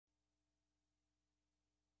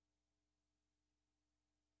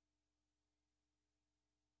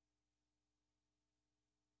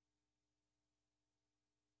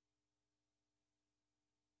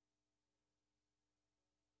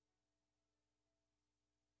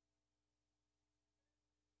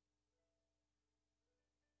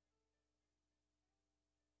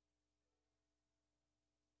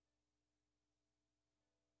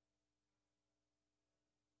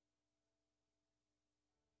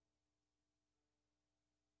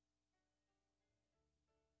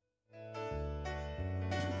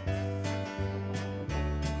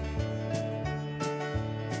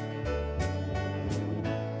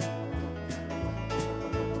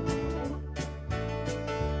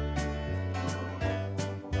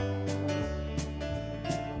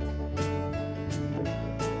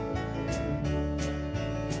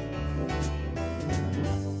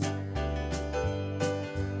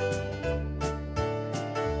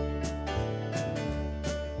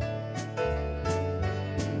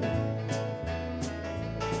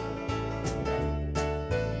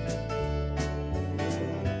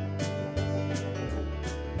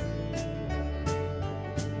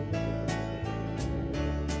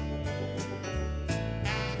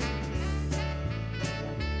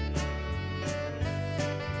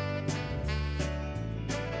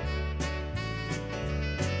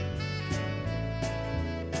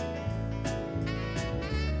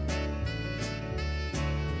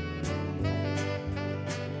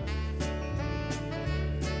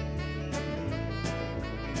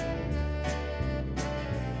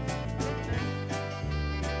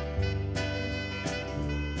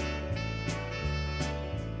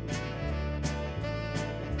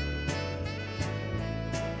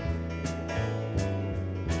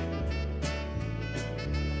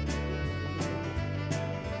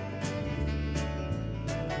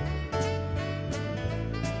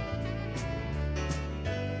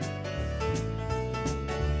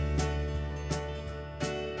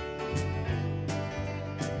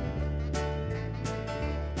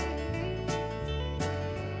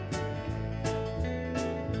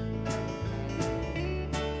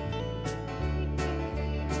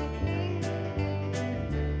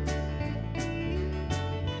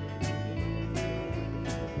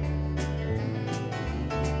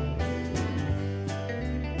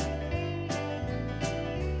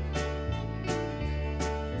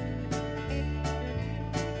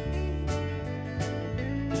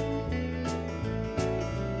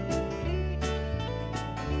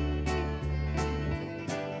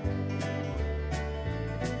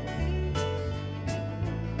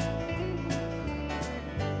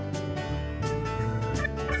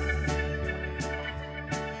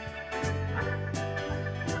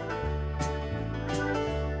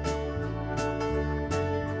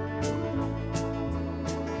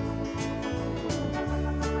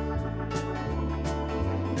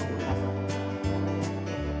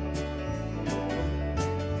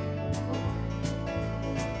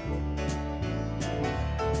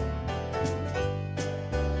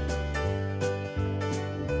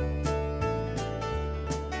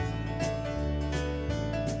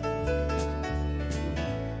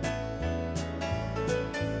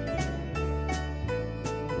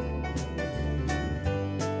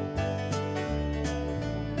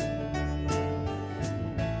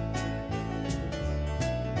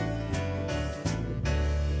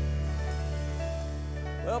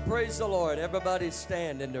Well, praise the Lord. Everybody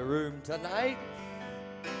stand in the room tonight.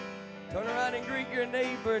 Turn around and greet your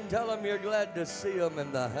neighbor and tell him you're glad to see him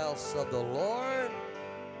in the house of the Lord.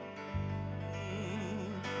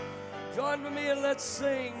 Join with me and let's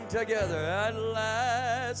sing together. At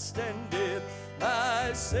last ended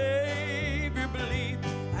my Savior bleed,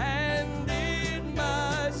 and did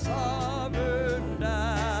my sovereign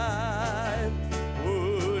die.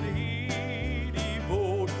 Would he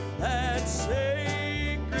devote that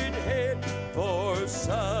sacred head for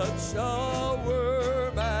such a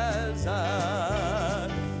worm as I?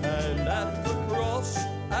 And at the cross,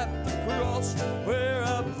 where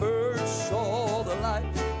I first saw the light,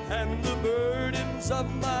 and the burdens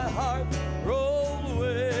of my heart rolled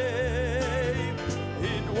away,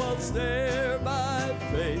 it was there by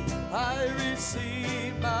faith I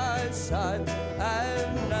received my sight,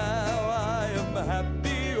 and now I am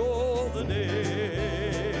happy all the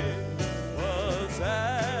day. Was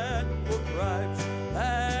that for Christ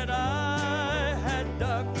that I had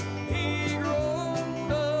done? He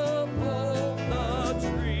groaned upon the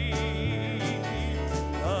tree.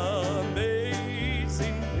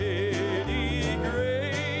 Amazing pity,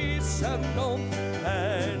 grace unknown,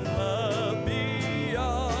 and love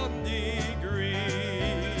beyond degree.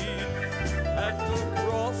 At the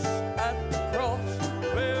cross,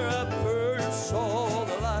 where I first saw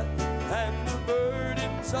the light, and the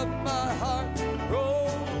burdens of my heart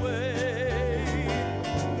rolled away,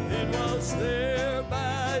 it was there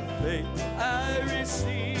by faith I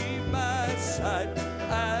received my sight,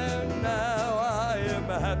 and now I am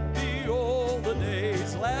happy all the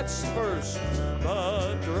days. Let's first,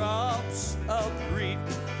 the drops of grief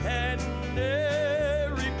can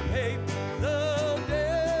never repay the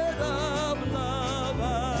debt of love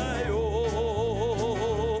I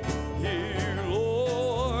owe. Here,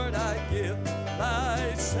 Lord, I give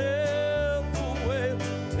myself away.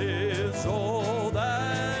 'Tis all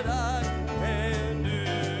that I can do.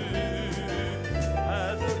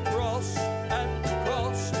 At the cross,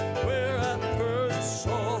 where I first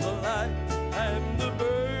saw the light, and the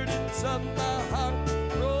burdens of my heart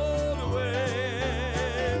rolled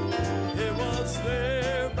away, it was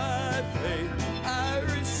there by faith I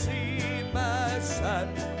received my sight,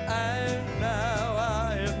 and now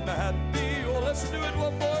I am happy. Oh, let's do it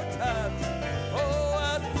one more time. Oh,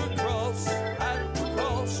 at the cross,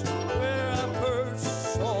 where I first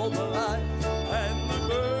saw the light, and the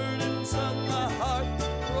burdens of my heart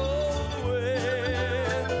rolled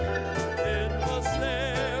away, it was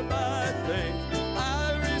there by faith I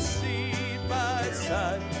received my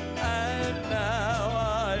sight, and now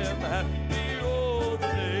I am happy all the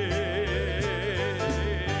day.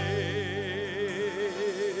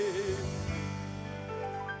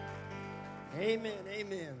 Amen,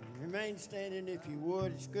 amen. Remain standing if you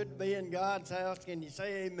would. It's good to be in God's house. Can you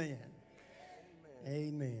say amen?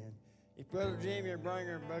 Amen. If Brother Jimmy will bring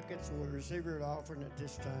her buckets, we'll receive her offering at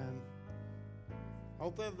this time.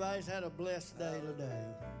 Hope everybody's had a blessed day today.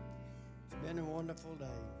 It's been a wonderful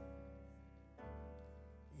day.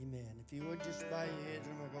 Amen. If you would just bow your heads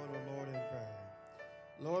and we'll go to the Lord in prayer.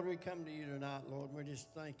 Lord, we come to you tonight, Lord. We just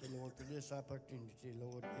thank you, Lord, for this opportunity,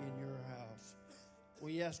 Lord, in your house.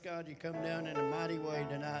 We ask God you come down in a mighty way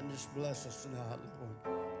tonight and just bless us tonight, Lord.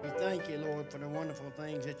 We thank you, Lord, for the wonderful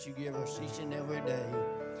things that you give us each and every day.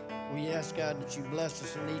 We ask God that you bless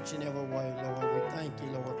us in each and every way, Lord. We thank you,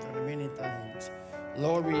 Lord, for the many things.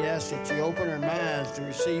 Lord, we ask that you open our minds to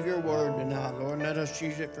receive your word tonight, Lord, and let us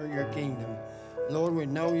use it for your kingdom. Lord, we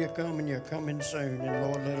know you're coming soon, and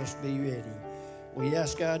Lord, let us be ready. We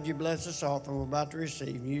ask God you bless us all, and we're about to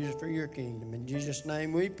receive and use it for your kingdom. In Jesus'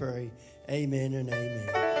 name we pray, amen and amen.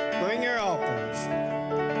 Bring your offerings.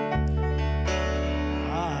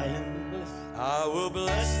 I will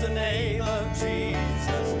bless the name of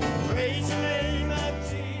Jesus. Praise the name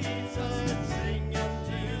of Jesus. Sing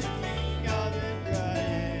unto the King of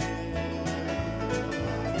Israel. I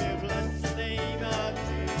will bless the name of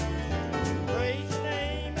Jesus. Praise the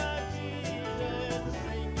name of Jesus.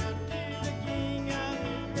 Sing unto the King of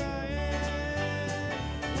Israel.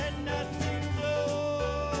 And unto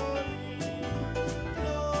glory,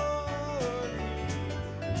 glory,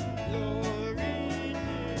 glory to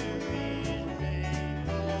his name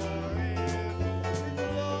forever.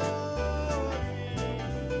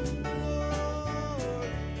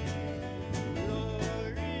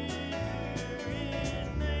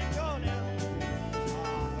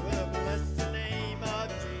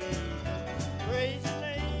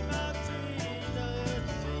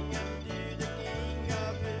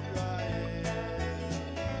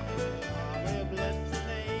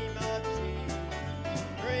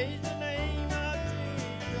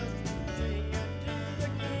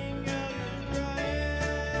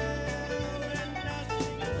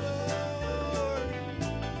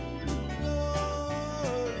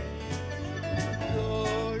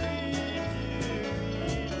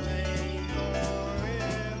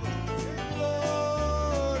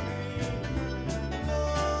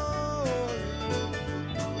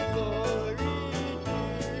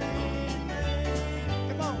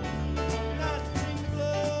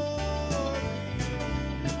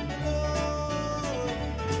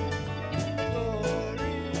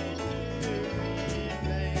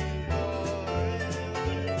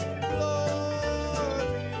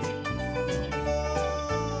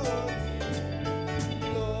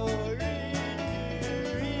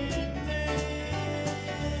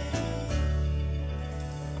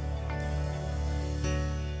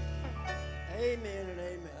 and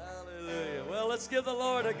amen. Hallelujah. Well, let's give the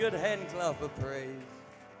Lord a good hand clap of praise.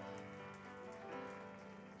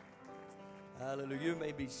 Hallelujah. You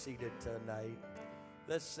may be seated tonight.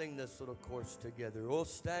 Let's sing this little chorus together. Oh,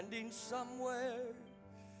 standing somewhere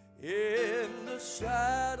in the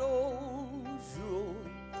shadows, you'll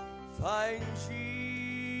find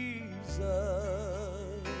Jesus.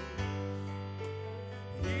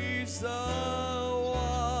 He's the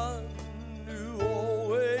one who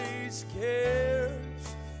always cares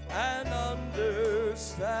and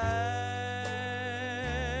understands.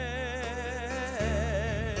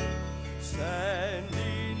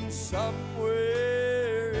 Standing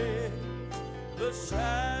somewhere in the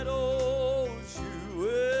shadows, you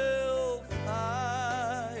will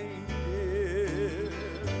find him,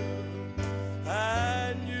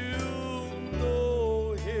 and you'll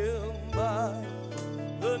know him by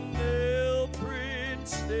the nail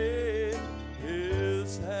prints in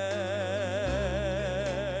his hand.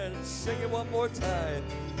 Sing it one more time.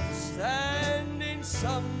 Standing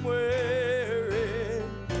somewhere in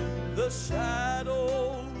the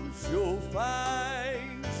shadows, you'll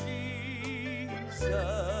find Jesus.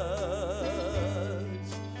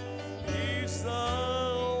 He's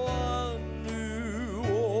the one who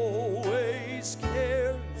always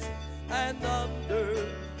cares and understands.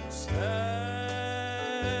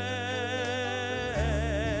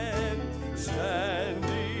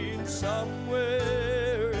 Standing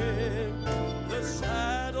somewhere in the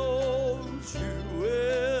shadows, you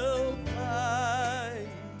will find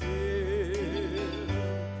him,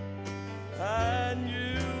 and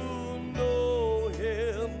you know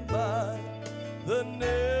him by the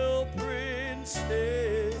nail prints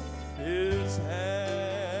in his hand.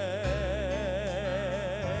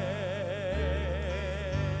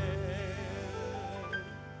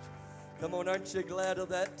 Come on, aren't you glad of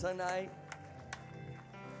that tonight?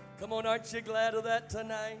 Come on, aren't you glad of that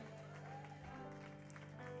tonight?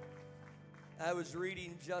 I was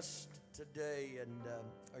reading just today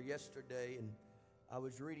or yesterday, and I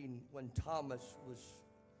was reading when Thomas was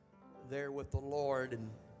there with the Lord, and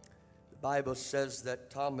the Bible says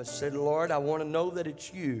that Thomas said, Lord, I want to know that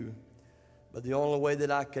it's you, but the only way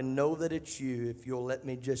that I can know that it's you, if you'll let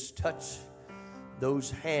me just touch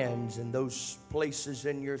those hands and those places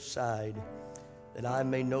in your side, that I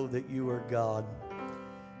may know that you are God.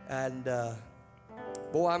 And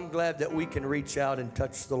boy, I'm glad that we can reach out and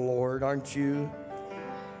touch the Lord, aren't you?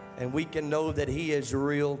 And we can know that he is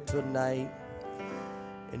real tonight.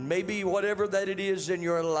 And maybe whatever that it is in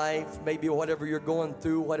your life, maybe whatever you're going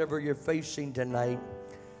through, whatever you're facing tonight,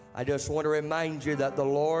 I just want to remind you that the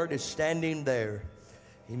Lord is standing there.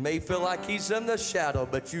 He may feel like he's in the shadow,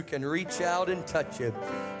 but you can reach out and touch him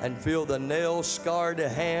and feel the nail-scarred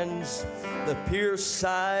hands, the pierced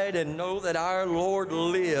side, and know that our Lord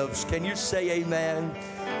lives. Can you say amen?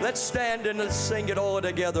 Let's stand and let's sing it all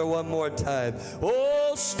together one more time.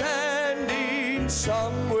 Oh, standing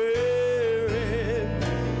somewhere in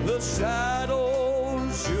the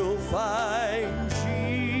shadows, you'll find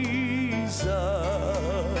Jesus.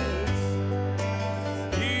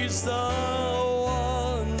 He's the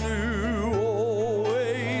one who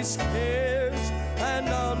always cares and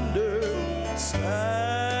understands.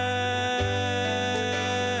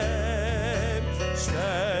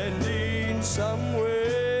 Standing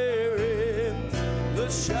somewhere in the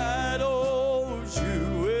shadows,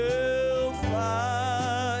 you will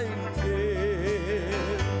find him,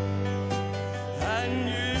 and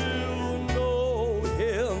you know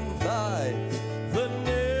him by the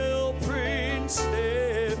nail prints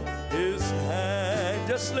in his hand.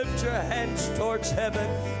 Just lift your hands towards heaven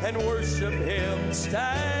and worship him.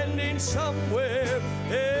 Standing somewhere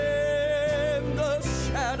in the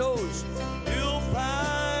shadows, you'll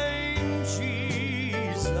find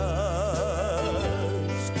Jesus.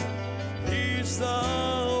 He's the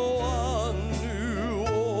one who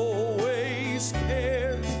always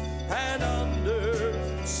cares and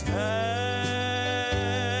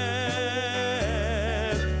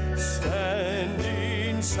understands.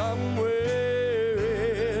 Standing somewhere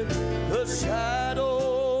in the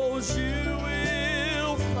shadows, you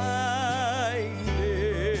will find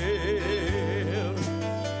him,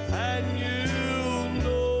 and you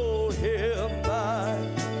know him by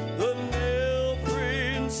the nail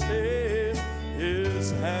prints in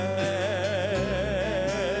his hands.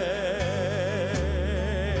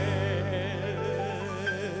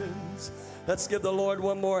 Let's give the Lord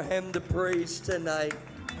one more hymn to praise tonight.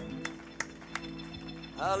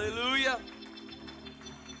 Hallelujah.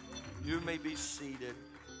 You may be seated.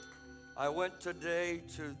 I went today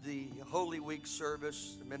to the Holy Week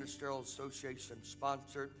service the Ministerial Association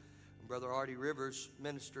sponsored. Brother Artie Rivers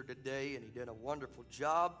ministered today, and he did a wonderful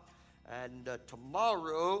job. And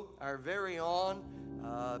tomorrow, our very own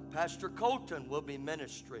Pastor Colton will be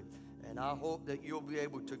ministering. And I hope that you'll be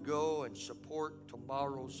able to go and support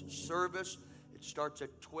tomorrow's service. It starts at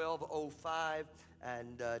 12:05,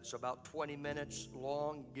 and it's about 20 minutes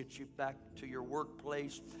long. Get you back to your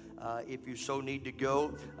workplace if you so need to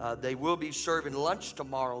go. They will be serving lunch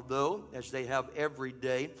tomorrow, though, as they have every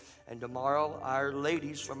day. And tomorrow, our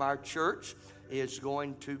ladies from our church is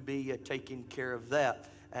going to be taking care of that.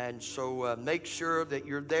 And so make sure that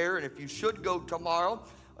you're there. And if you should go tomorrow,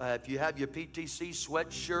 if you have your PTC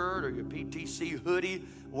sweatshirt or your PTC hoodie,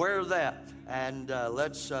 wear that. And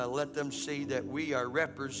let's let them see that we are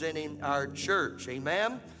representing our church.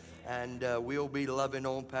 Amen? And we'll be loving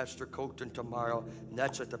on Pastor Colton tomorrow. And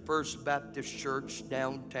that's at the First Baptist Church,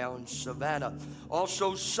 downtown Savannah.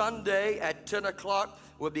 Also, Sunday at 10 o'clock,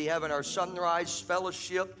 we'll be having our Sunrise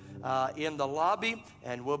Fellowship in the lobby.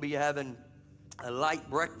 And we'll be having a light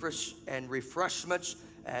breakfast and refreshments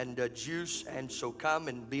and juice, and so come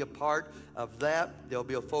and be a part of that. There'll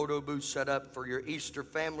be a photo booth set up for your Easter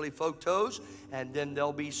family photos, and then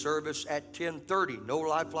there'll be service at 10:30. No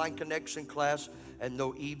Lifeline Connection class and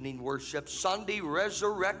no evening worship. Sunday,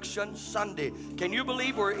 Resurrection Sunday. Can you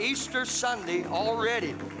believe we're Easter Sunday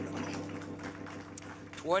already?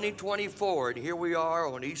 2024, and here we are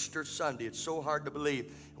on Easter Sunday. It's so hard to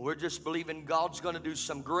believe. We're just believing God's going to do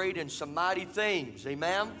some great and some mighty things.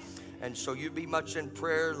 Amen? And so you be much in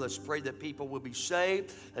prayer. Let's pray that people will be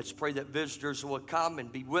saved. Let's pray that visitors will come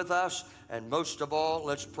and be with us. And most of all,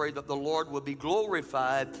 let's pray that the Lord will be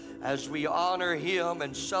glorified as we honor Him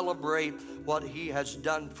and celebrate what He has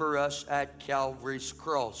done for us at Calvary's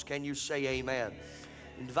cross. Can you say amen?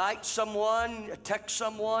 Invite someone, text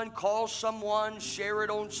someone, call someone, share it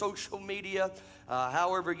on social media.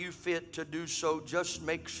 However you fit to do so, just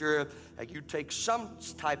make sure that you take some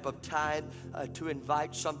type of time to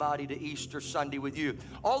invite somebody to Easter Sunday with you.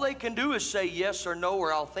 All they can do is say yes or no,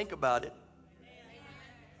 or I'll think about it.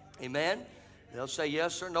 Amen? They'll say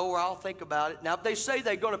yes or no, or I'll think about it. Now, if they say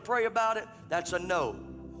they're going to pray about it, that's a no.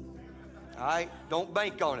 All right? Don't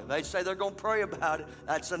bank on it. They say they're going to pray about it,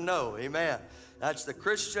 that's a no. Amen? That's the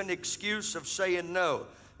Christian excuse of saying no.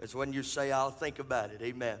 It's when you say, I'll think about it.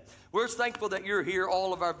 Amen. We're thankful that you're here,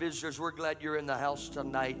 all of our visitors. We're glad you're in the house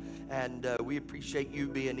tonight, and we appreciate you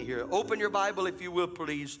being here. Open your Bible, if you will,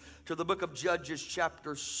 please, to the book of Judges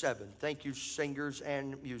chapter 7. Thank you, singers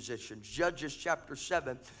and musicians. Judges chapter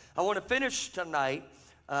 7. I want to finish tonight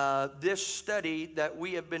this study that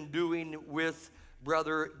we have been doing with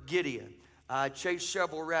Brother Gideon. I chased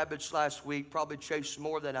several rabbits last week, probably chased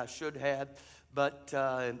more than I should have, but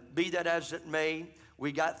be that as it may,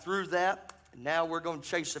 we got through that. Now we're going to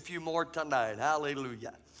chase a few more tonight.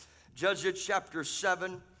 Hallelujah. Judges chapter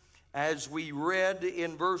 7, as we read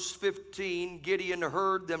in verse 15, Gideon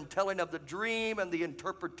heard them telling of the dream and the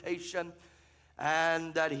interpretation,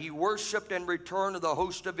 and that he worshiped and returned to the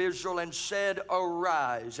host of Israel and said,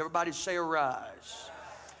 Arise. Everybody say, Arise.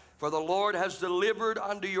 For the Lord has delivered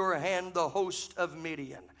unto your hand the host of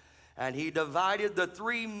Midian. And he divided the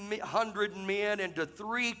 300 men into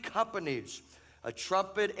 3 companies, a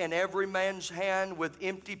trumpet in every man's hand with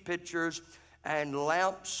empty pitchers and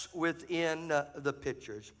lamps within the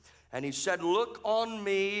pitchers. And he said, Look on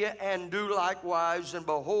me and do likewise, and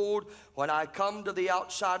behold, when I come to the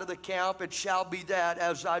outside of the camp, it shall be that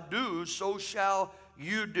as I do, so shall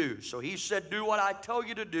you do. So he said, Do what I tell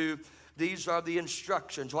you to do. These are the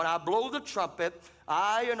instructions. When I blow the trumpet,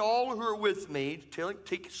 I and all who are with me,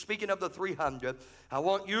 speaking of the 300, I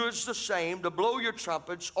want you as the same to blow your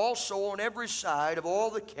trumpets also on every side of all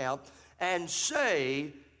the camp, and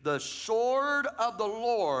say, The sword of the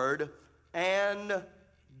Lord and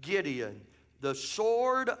Gideon. The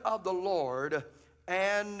sword of the Lord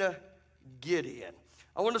and Gideon.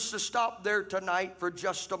 I want us to stop there tonight for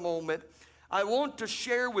just a moment. I want to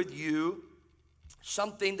share with you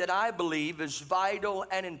something that I believe is vital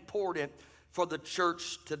and important for the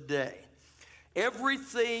church today.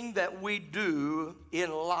 Everything that we do in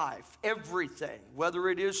life, everything, whether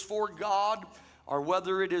it is for God or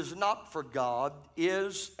whether it is not for God,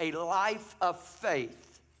 is a life of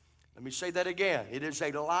faith. Let me say that again. It is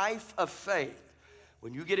a life of faith.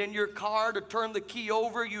 When you get in your car to turn the key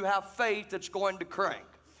over, you have faith that's going to crank.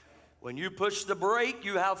 When you push the brake,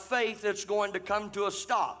 you have faith that's going to come to a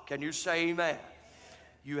stop. Can you say amen?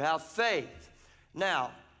 You have faith.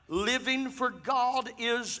 Now, living for God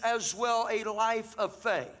is as well a life of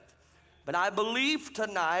faith. But I believe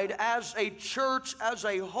tonight, as a church as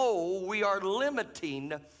a whole, we are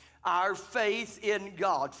limiting our faith in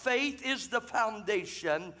God. Faith is the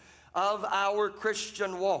foundation of our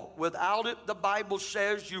Christian walk. Without it, the Bible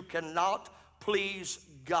says you cannot please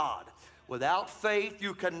God. Without faith,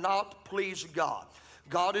 you cannot please God.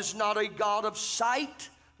 God is not a God of sight.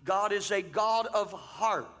 God is a God of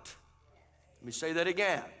heart. Let me say that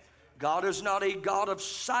again. God is not a God of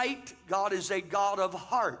sight. God is a God of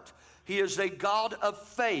heart. He is a God of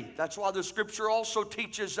faith. That's why the Scripture also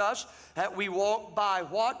teaches us that we walk by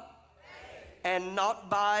what? Faith. And not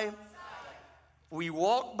by sight. We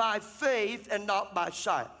walk by faith and not by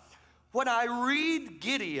sight. When I read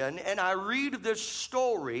Gideon and I read this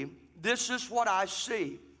story, this is what I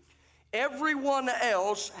see. Everyone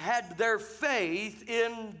else had their faith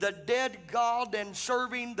in the dead God and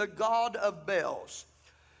serving the God of Baals.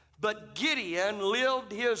 But Gideon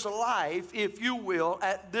lived his life, if you will,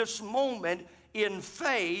 at this moment in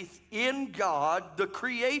faith in God, the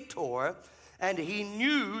Creator, and he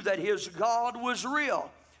knew that his God was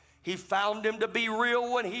real. He found him to be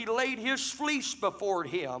real when he laid his fleece before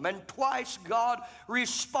him, and twice God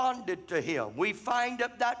responded to him. We find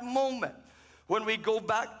at that moment, when we go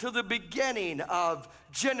back to the beginning of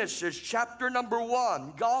Genesis chapter number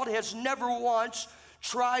 1, God has never once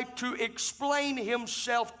tried to explain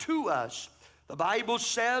himself to us. The Bible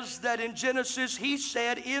says that in Genesis, he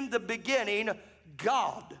said, in the beginning,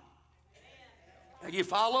 God. You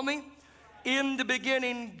follow me? In the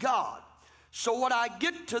beginning, God. So what I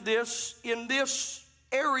get to this in this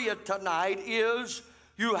area tonight is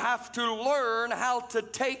you have to learn how to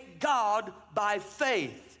take God by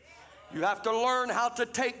faith. You have to learn how to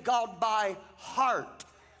take God by heart.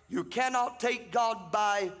 You cannot take God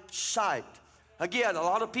by sight. Again, a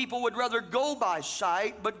lot of people would rather go by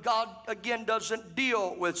sight, but God, again, doesn't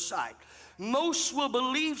deal with sight. Most will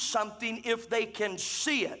believe something if they can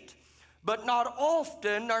see it, but not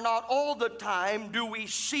often or not all the time do we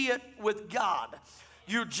see it with God.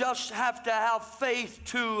 You just have to have faith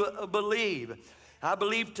to believe. I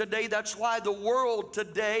believe today that's why the world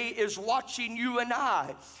today is watching you and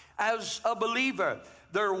I as a believer.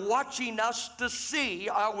 They're watching us to see,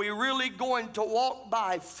 are we really going to walk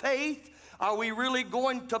by faith? Are we really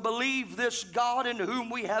going to believe this God in whom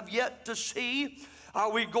we have yet to see?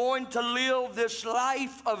 Are we going to live this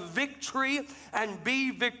life of victory and be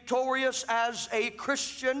victorious as a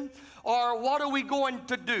Christian? Or what are we going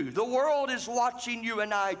to do? The world is watching you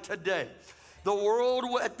and I today. The world,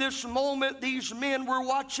 at this moment, these men were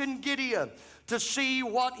watching Gideon to see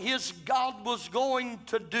what his God was going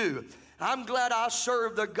to do. I'm glad I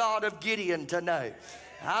serve the God of Gideon tonight.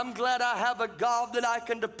 I'm glad I have a God that I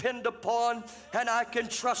can depend upon and I can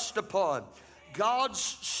trust upon. God's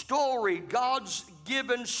story, God's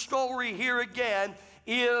given story here again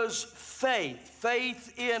is faith.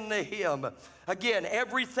 Faith in Him. Again,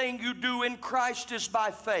 everything you do in Christ is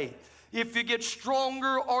by faith. If you get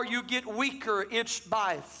stronger or you get weaker, it's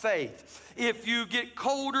by faith. If you get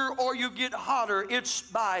colder or you get hotter, it's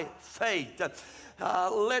by faith.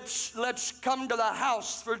 Let's come to the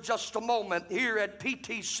house for just a moment here at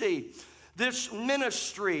PTC. This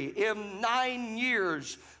ministry in 9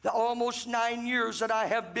 years, almost 9 years that I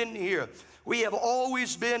have been here, we have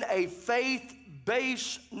always been a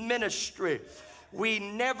faith-based ministry. We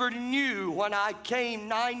never knew when I came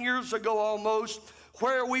 9 years ago almost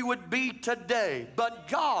where we would be today. But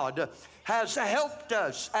God has helped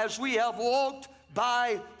us as we have walked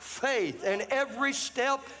by faith, and every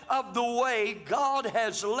step of the way God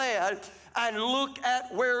has led, and look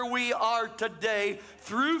at where we are today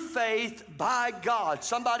through faith by God.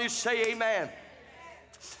 Somebody say amen.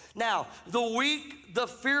 Now, the weak, the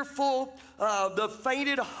fearful, the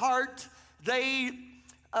fainted heart, they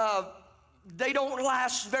don't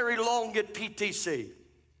last very long at PTC.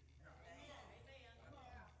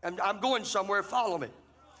 I'm going somewhere, follow me.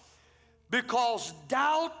 Because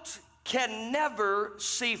doubt can never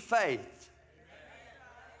see faith.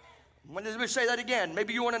 Let me say that again.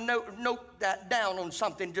 Maybe you want to note that down on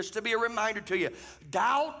something just to be a reminder to you.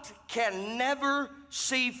 Doubt can never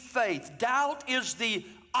see faith. Doubt is the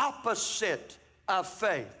opposite of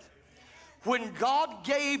faith. When God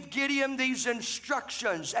gave Gideon these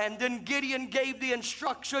instructions, and then Gideon gave the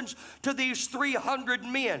instructions to these 300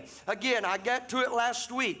 men. Again, I got to it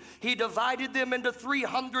last week. He divided them into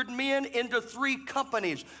 300 men into 3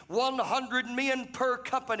 companies, 100 men per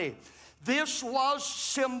company. This was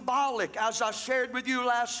symbolic, as I shared with you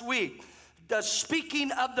last week, the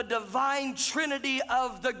speaking of the divine Trinity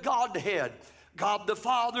of the Godhead. God the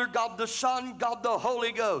Father, God the Son, God the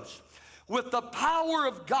Holy Ghost. With the power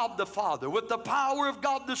of God the Father, with the power of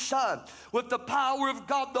God the Son, with the power of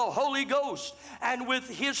God the Holy Ghost, and with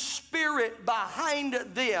His Spirit behind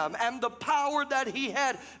them, and the power that He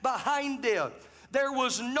had behind them, there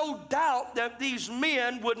was no doubt that these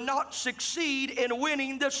men would not succeed in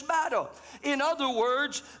winning this battle. In other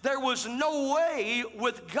words, there was no way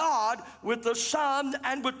with God, with the Son,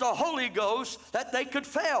 and with the Holy Ghost that they could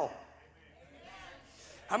fail.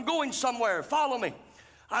 I'm going somewhere. Follow me.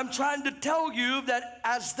 I'm trying to tell you that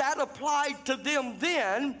as that applied to them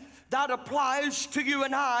then, that applies to you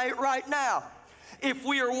and I right now. If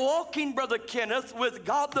we are walking, Brother Kenneth, with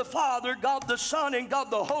God the Father, God the Son, and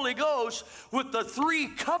God the Holy Ghost, with the three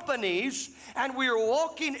companies, and we are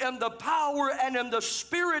walking in the power and in the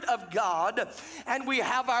Spirit of God, and we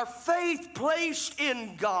have our faith placed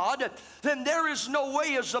in God, then there is no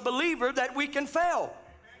way as a believer that we can fail.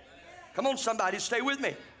 Come on, somebody, stay with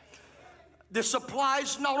me. This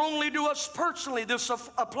applies not only to us personally, this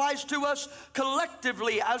applies to us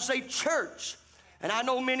collectively as a church. And I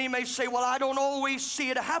know many may say, well, I don't always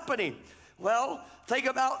see it happening. Well, think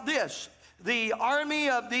about this. The army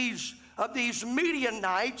of these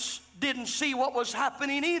Midianites didn't see what was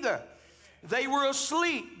happening either. They were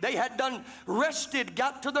asleep. They had done rested,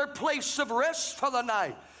 got to their place of rest for the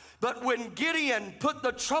night. But when Gideon put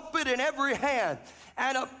the trumpet in every hand,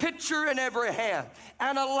 and a pitcher in every hand,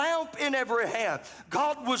 and a lamp in every hand,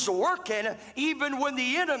 God was working even when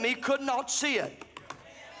the enemy could not see it.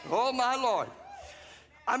 Oh, my Lord.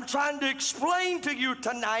 I'm trying to explain to you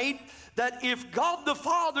tonight that if God the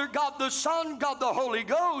Father, God the Son, God the Holy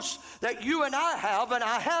Ghost, that you and I have, and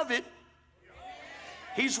I have it,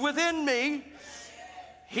 He's within me,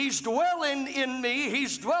 He's dwelling in me,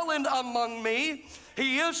 He's dwelling among me.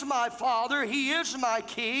 He is my Father, He is my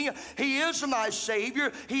King, He is my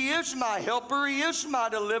Savior, He is my helper, He is my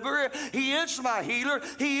deliverer, He is my healer,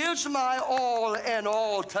 He is my all and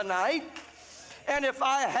all tonight. And if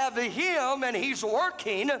I have Him and He's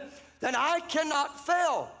working, then I cannot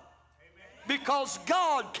fail, because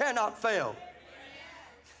God cannot fail.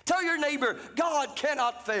 Tell your neighbor, God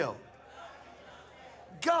cannot fail.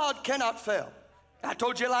 God cannot fail. I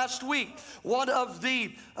told you last week, one of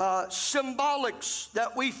the symbolics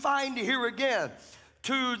that we find here again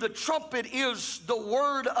to the trumpet is the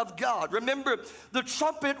Word of God. Remember, the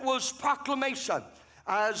trumpet was proclamation.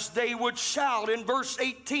 As they would shout in verse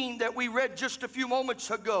 18 that we read just a few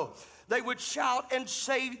moments ago, they would shout and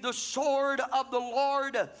say, the sword of the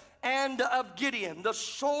Lord and of Gideon. The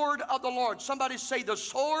sword of the Lord. Somebody say, the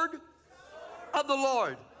sword of the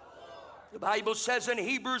Lord. The Bible says in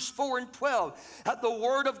Hebrews 4:12 that the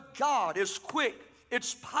Word of God is quick,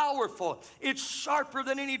 it's powerful, it's sharper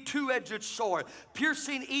than any two-edged sword,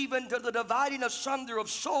 piercing even to the dividing asunder of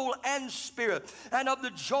soul and spirit, and of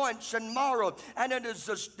the joints and marrow, and it is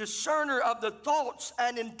a discerner of the thoughts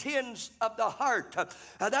and intents of the heart.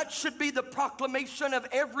 That should be the proclamation of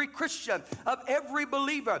every Christian, of every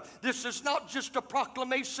believer. This is not just a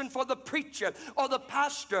proclamation for the preacher or the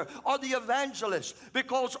pastor or the evangelist,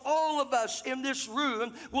 because all of us in this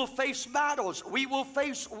room will face battles. We will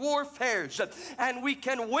face warfares, and we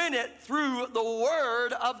can win it through the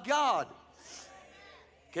Word of God.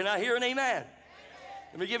 Can I hear an amen?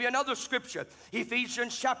 Let me give you another scripture.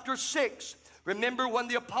 Ephesians chapter 6. Remember when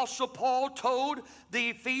the Apostle Paul told the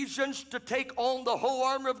Ephesians to take on the whole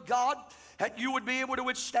armor of God, that you would be able to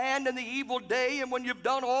withstand in the evil day, and when you've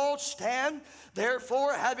done all, stand.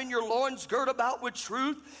 Therefore, having your loins girt about with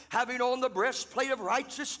truth, having on the breastplate of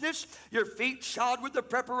righteousness, your feet shod with the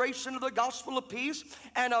preparation of the gospel of peace,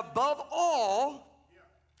 and above all,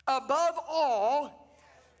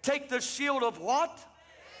 take the shield of what?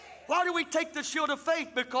 Why do we take the shield of faith?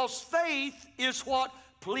 Because faith is what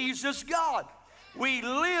pleases God. We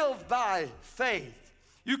live by faith.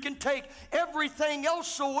 You can take everything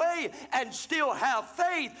else away and still have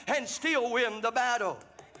faith and still win the battle.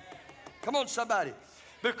 Come on, somebody.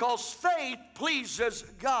 Because faith pleases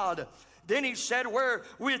God. Then he said,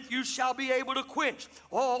 wherewith you shall be able to quench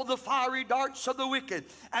all the fiery darts of the wicked,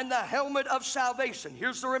 and the helmet of salvation.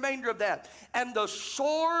 Here's the remainder of that. And the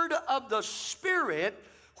sword of the Spirit,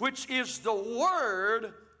 which is the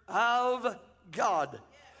Word of God.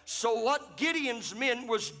 So what Gideon's men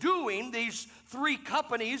was doing, these three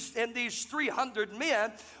companies and these 300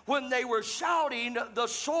 men, when they were shouting the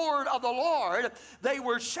sword of the Lord, they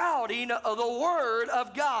were shouting the Word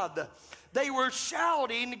of God. They were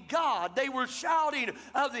shouting God. They were shouting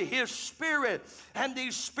of His Spirit. And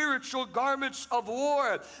these spiritual garments of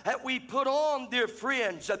war that we put on, dear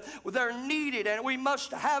friends, they're needed, and we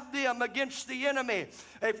must have them against the enemy.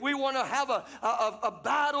 If we want to have a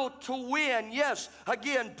battle to win, yes,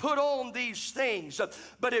 again, put on these things.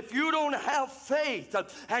 But if you don't have faith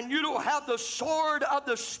and you don't have the sword of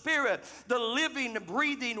the Spirit, the living,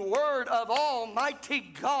 breathing Word of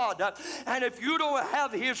Almighty God, and if you don't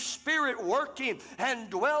have His Spirit Spirit working and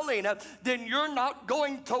dwelling, then you're not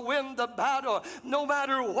going to win the battle, no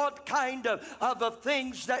matter what kind of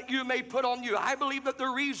things that you may put on you. I believe that the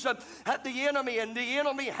reason that the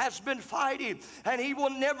enemy has been fighting, and he will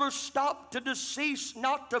never stop to cease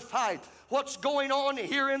not to fight. What's going on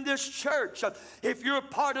here in this church? If you're a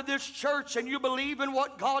part of this church and you believe in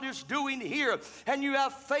what God is doing here, and you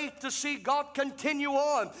have faith to see God continue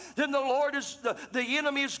on, then the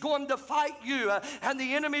enemy is going to fight you, and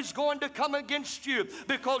the enemy is going to come against you,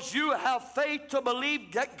 because you have faith to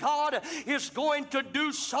believe that God is going to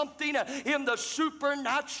do something in the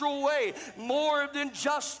supernatural way, more than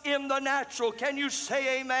just in the natural. Can you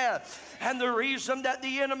say amen? And the reason that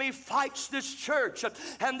the enemy fights this church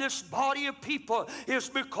and this body of people is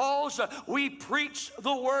because we preach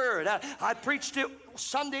the word. I preached it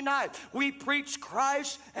Sunday night. We preach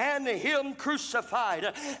Christ and Him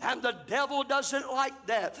crucified, and the devil doesn't like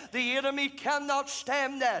that. The enemy cannot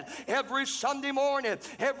stand that. Every Sunday morning,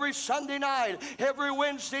 every Sunday night, every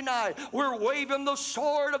Wednesday night, we're waving the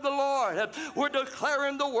sword of the Lord. We're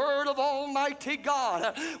declaring the word of Almighty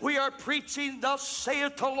God. We are preaching, thus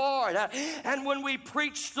saith the Lord. And when we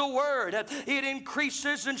preach the word, it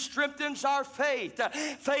increases and strengthens our faith.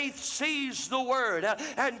 Faith sees the word,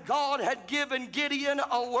 and God had given Gideon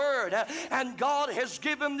a word, and God has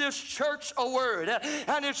given this church a word,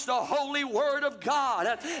 and it's the holy word of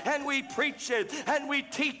God, and we preach it and we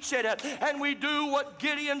teach it, and we do what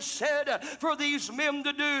Gideon said for these men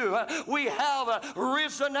to do. We have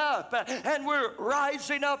risen up, and we're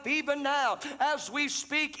rising up even now as we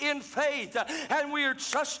speak in faith, and we are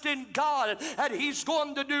trusting God that He's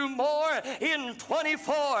going to do more in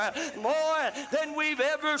 24, more than we've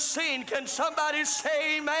ever seen. Can somebody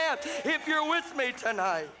say amen if you're with me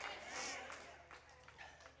tonight?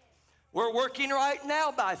 We're working right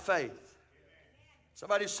now by faith.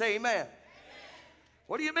 Somebody say amen.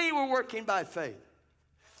 What do you mean we're working by faith?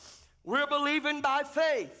 We're believing by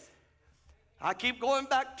faith. I keep going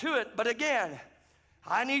back to it, but again,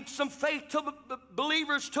 I need some faith to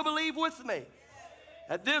believers to believe with me.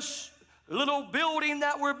 At this little building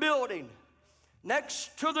that we're building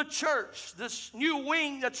next to the church, this new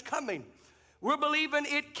wing that's coming, we're believing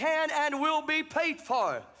it can and will be paid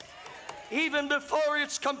for even before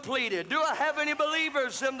it's completed. Do I have any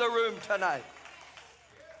believers in the room tonight?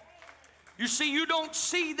 You see, you don't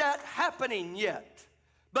see that happening yet,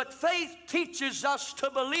 but faith teaches us to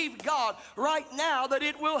believe God right now that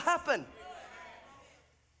it will happen.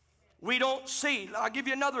 We don't see, I'll give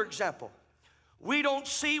you another example. We don't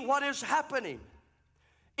see what is happening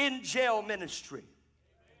in jail ministry.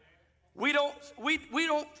 We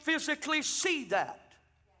don't physically see that.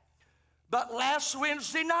 But last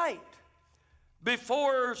Wednesday night,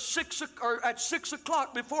 before at 6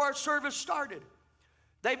 o'clock, before our service started,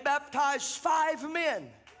 they baptized 5 men.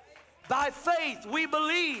 By faith, we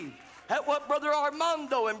believe at what Brother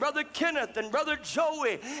Armando and Brother Kenneth and Brother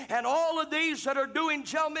Joey and all of these that are doing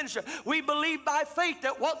jail ministry, we believe by faith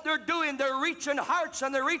that what they're doing, they're reaching hearts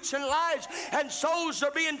and they're reaching lives, and souls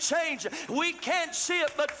are being changed. We can't see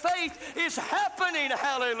it, but faith is happening.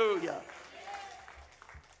 Hallelujah.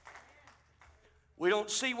 We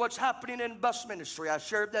don't see what's happening in bus ministry. I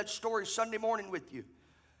shared that story Sunday morning with you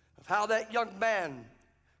of how that young man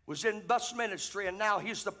was in bus ministry, and now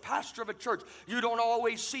he's the pastor of a church. You don't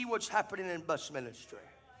always see what's happening in bus ministry.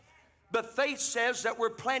 But faith says that we're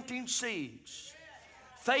planting seeds.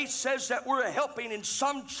 Faith says that we're helping, and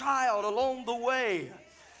some child along the way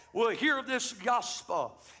will hear this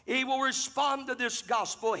gospel. He will respond to this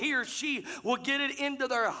gospel. He or she will get it into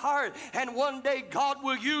their heart, and one day God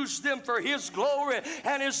will use them for His glory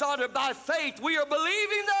and His honor. By faith, we are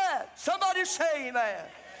believing that. Somebody say amen.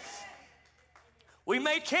 We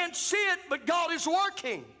can't see it, but God is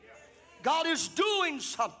working. God is doing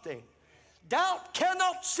something. Doubt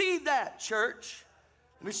cannot see that, church.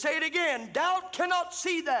 Let me say it again. Doubt cannot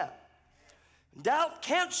see that. Doubt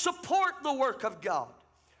can't support the work of God.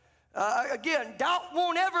 Again, doubt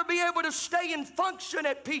won't ever be able to stay and function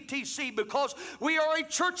at PTC because we are a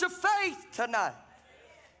church of faith tonight.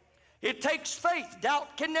 It takes faith.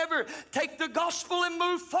 Doubt can never take the gospel and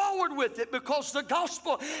move forward with it because the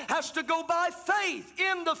gospel has to go by faith,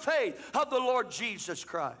 in the faith of the Lord Jesus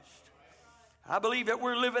Christ. I believe that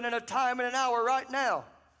we're living in a time and an hour right now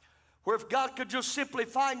where if God could just simply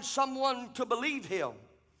find someone to believe Him,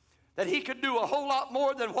 that He could do a whole lot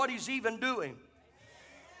more than what He's even doing.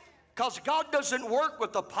 Because God doesn't work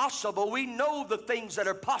with the possible. We know the things that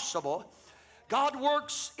are possible. God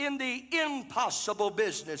works in the impossible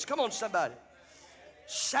business. Come on, somebody.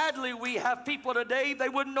 Sadly, we have people today, they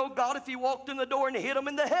wouldn't know God if He walked in the door and hit them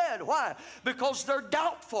in the head. Why? Because they're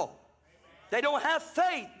doubtful. They don't have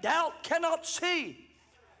faith. Doubt cannot see.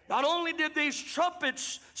 Not only did these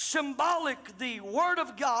trumpets symbolic the Word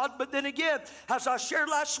of God, but then again, as I shared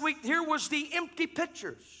last week, here was the empty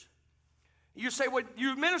pitchers. You say, well,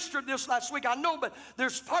 you ministered this last week. I know, but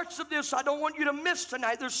there's parts of this I don't want you to miss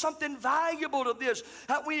tonight. There's something valuable to this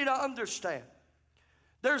that we need to understand.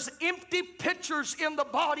 There's empty pitchers in the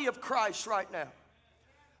body of Christ right now.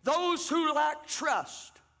 Those who lack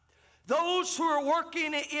trust. Those who are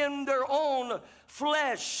working in their own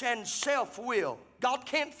flesh and self-will. God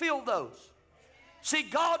can't fill those. See,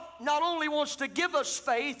 God not only wants to give us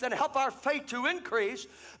faith and help our faith to increase,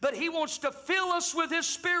 but He wants to fill us with His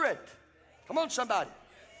Spirit. Come on, somebody.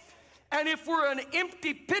 And if we're an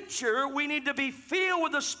empty pitcher, we need to be filled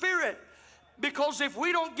with the Spirit. Because if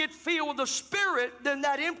we don't get filled with the Spirit, then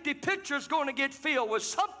that empty pitcher is going to get filled with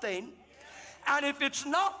something. And if it's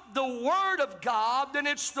not the Word of God, then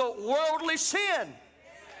it's the worldly sin.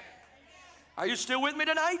 Are you still with me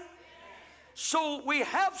tonight? So we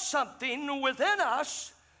have something within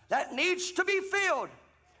us that needs to be filled.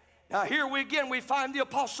 Now here we find the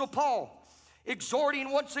Apostle Paul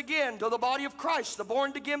exhorting once again to the body of Christ, the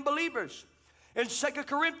born-again believers. In 2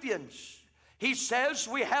 Corinthians, he says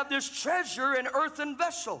we have this treasure in earthen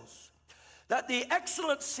vessels, that the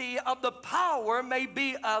excellency of the power may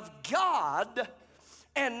be of God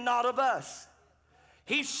and not of us.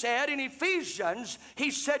 He said in Ephesians,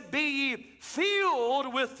 he said, be ye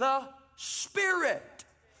filled with the Spirit.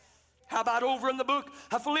 How about over in the book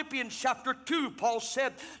of Philippians chapter 2, Paul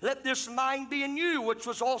said, let this mind be in you, which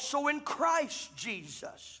was also in Christ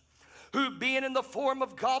Jesus, who being in the form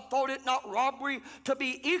of God thought it not robbery to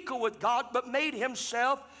be equal with God, but made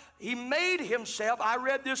himself, I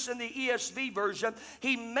read this in the ESV version,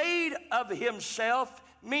 he made of himself,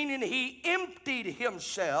 meaning he emptied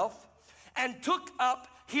himself and took up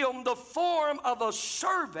him the form of a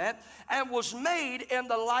servant and was made in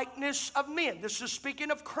the likeness of men. This is speaking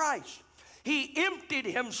of Christ. He emptied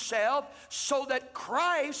himself so that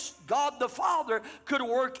Christ, God the Father, could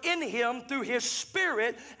work in him through his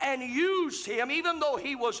Spirit and use him. Even though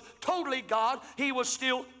he was totally God, he was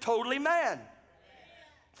still totally man.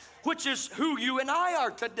 Which is who you and I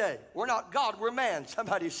are today. We're not God, we're man.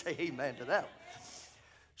 Somebody say amen to that.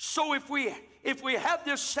 So if we have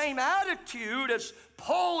this same attitude as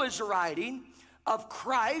Paul is writing of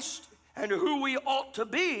Christ and who we ought to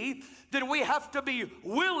be, then we have to be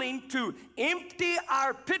willing to empty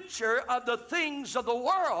our pitcher of the things of the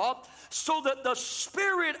world so that the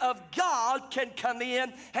Spirit of God can come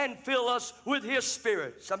in and fill us with His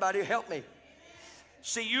Spirit. Somebody help me.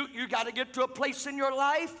 See, you got to get to a place in your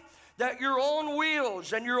life that your own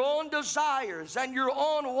wills and your own desires and your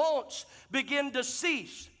own wants begin to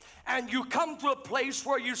cease. And you come to a place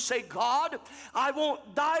where you say, God, I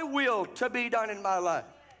want thy will to be done in my life.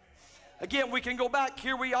 Again, we can go back.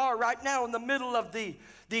 Here we are right now in the middle of the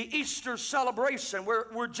Easter celebration.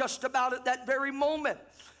 We're just about at that very moment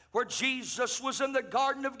where Jesus was in the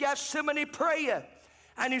Garden of Gethsemane praying.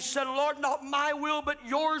 And he said, Lord, not my will, but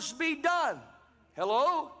yours be done.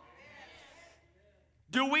 Hello?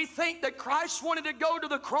 Do we think that Christ wanted to go to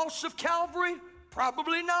the cross of Calvary?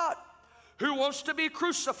 Probably not. Who wants to be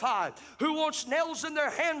crucified? Who wants nails in their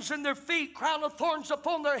hands and their feet, crown of thorns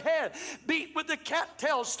upon their head, beat with the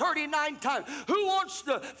cattails 39 times? Who wants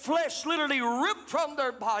the flesh literally ripped from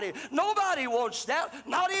their body? Nobody wants that,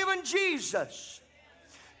 not even Jesus.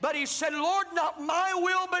 But he said, Lord, not my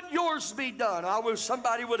will, but yours be done. I wish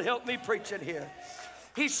somebody would help me preach it here.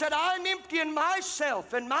 He said, I'm emptying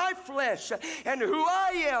myself and my flesh and who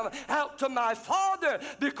I am out to my Father,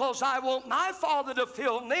 because I want my Father to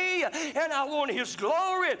fill me, and I want His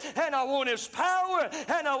glory, and I want His power,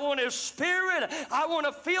 and I want His Spirit. I want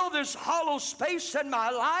to fill this hollow space in my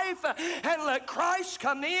life and let Christ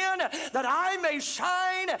come in, that I may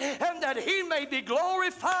shine and that He may be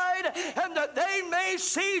glorified and that they may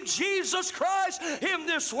see Jesus Christ in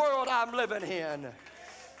this world I'm living in.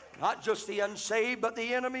 Not just the unsaved, but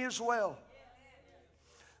the enemy as well.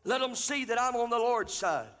 Let them see that I'm on the Lord's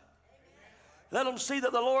side. Let them see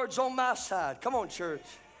that the Lord's on my side. Come on, church.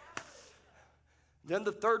 Then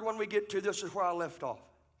the third one we get to, this is where I left off.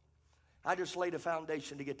 I just laid a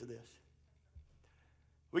foundation to get to this.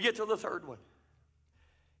 We get to the third one.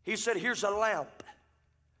 He said, here's a lamp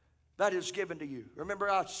that is given to you.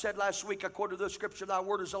 Remember I said last week, I quoted the scripture, thy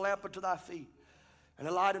word is a lamp unto thy feet and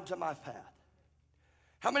a light unto my path.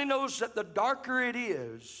 How many knows that the darker it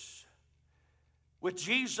is with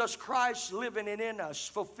Jesus Christ living in us,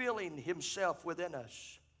 fulfilling Himself within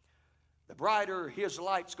us, the brighter His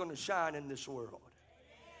light's going to shine in this world.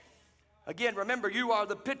 Again, remember, you are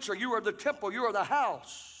the pitcher, you are the temple, you are the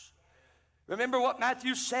house. Remember what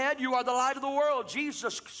Matthew said? You are the light of the world.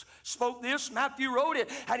 Jesus spoke this. Matthew wrote it.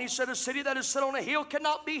 And he said, a city that is set on a hill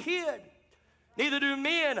cannot be hid. Neither do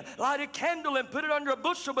men light a candle and put it under a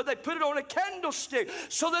bushel, but they put it on a candlestick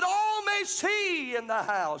so that all may see in the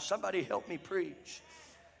house. Somebody help me preach.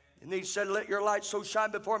 And he said, let your light so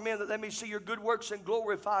shine before men that they may see your good works and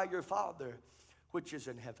glorify your Father which is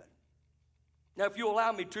in heaven. Now, if you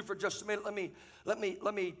allow me to for just a minute,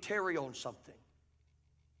 let me tarry on something.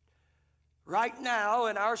 Right now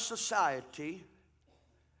in our society,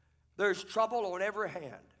 there's trouble on every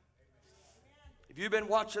hand. If you've been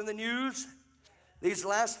watching the news these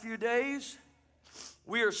last few days,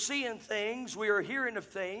 we are seeing things, we are hearing of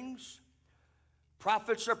things.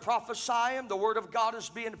 Prophets are prophesying, the word of God is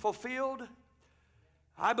being fulfilled.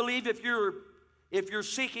 I believe if you're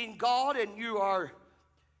seeking God and you are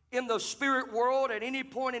in the spirit world at any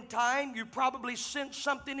point in time, you probably sense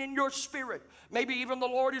something in your spirit. Maybe even the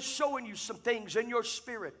Lord is showing you some things in your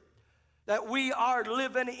spirit that we are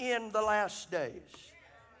living in the last days.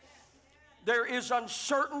 There is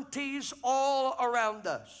uncertainties all around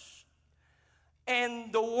us.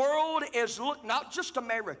 And the world is not just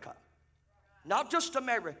America, not just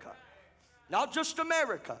America, not just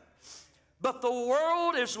America, but the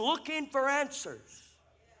world is looking for answers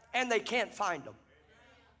and they can't find them.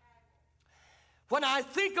 When I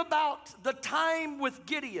think about the time with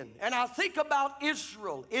Gideon and I think about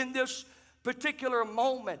Israel in this particular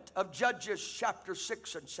moment of Judges chapter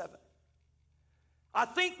 6 and 7, I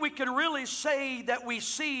think we can really say that we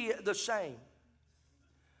see the same.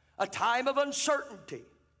 A time of uncertainty,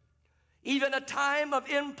 even a time of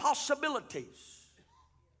impossibilities.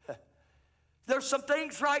 There's some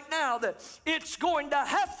things right now that it's going to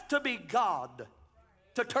have to be God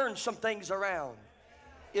to turn some things around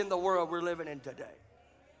in the world we're living in today.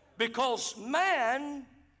 Because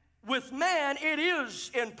with man, it is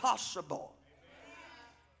impossible.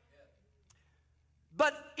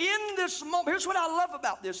 But in this moment, here's what I love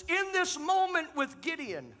about this. In this moment with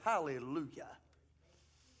Gideon, hallelujah,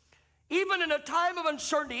 even in a time of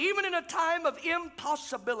uncertainty, even in a time of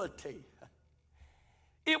impossibility,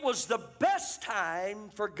 it was the best time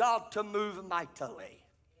for God to move mightily.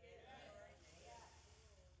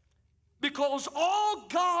 Because all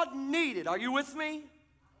God needed, are you with me,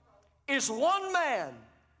 is one man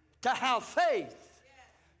to have faith,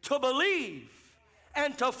 to believe,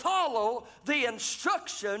 and to follow the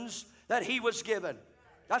instructions that he was given.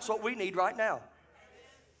 That's what we need right now.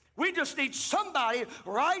 We just need somebody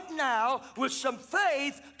right now with some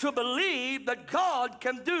faith to believe that God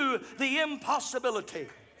can do the impossibility.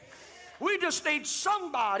 We just need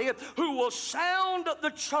somebody who will sound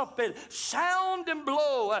the trumpet, sound and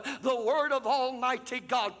blow the word of Almighty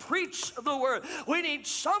God, preach the word. We need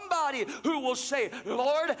somebody who will say,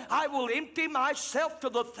 Lord, I will empty myself to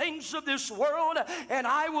the things of this world, and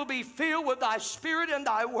I will be filled with thy spirit and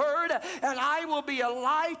thy word, and I will be a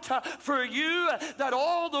light for you, that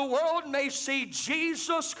all the world may see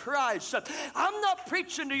Jesus Christ. I'm not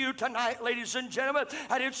preaching to you tonight, ladies and gentlemen,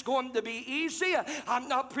 that it's going to be easy. I'm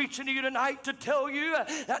not preaching to you tonight to tell you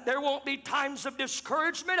that there won't be times of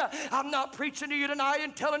discouragement. I'm not preaching to you tonight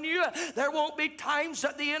and telling you there won't be times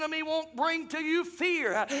that the enemy won't bring to you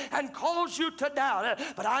fear and cause you to doubt.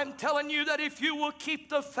 But I'm telling you that if you will keep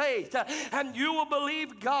the faith and you will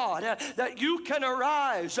believe God, that you can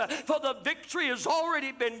arise, for the victory has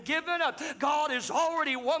already been given. God has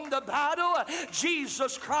already won the battle.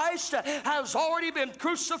 Jesus Christ has already been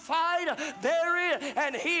crucified, buried,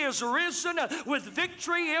 and he is risen with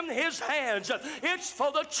victory in his hands. It's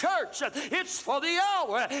for the church. It's for the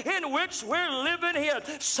hour in which we're living here.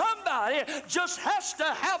 Somebody just has to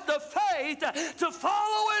have the faith to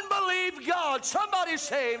follow and believe God. Somebody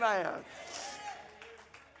say amen.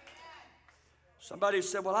 Somebody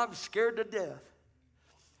said, well, I'm scared to death.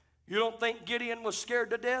 You don't think Gideon was scared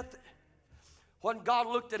to death? When God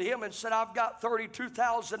looked at him and said, I've got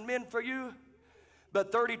 32,000 men for you,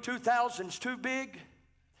 but 32,000 is too big.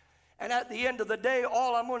 And at the end of the day,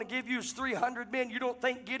 all I'm going to give you is 300 men. You don't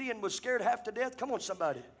think Gideon was scared half to death? Come on,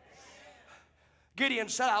 somebody. Gideon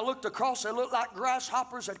said, I looked across, it looked like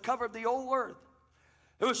grasshoppers had covered the whole earth.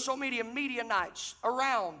 There was so many Midianites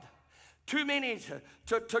around, too many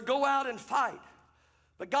to go out and fight.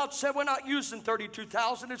 But God said, we're not using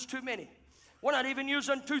 32,000, it's too many. We're not even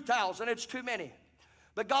using 2,000, it's too many.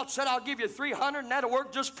 But God said, I'll give you 300 and that'll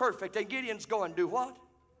work just perfect. And Gideon's going, do what?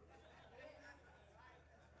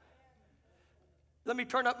 Let me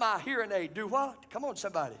turn up my hearing aid. Do what? Come on,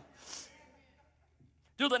 somebody.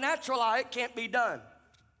 Do the natural eye, it can't be done.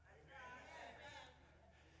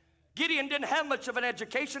 Gideon didn't have much of an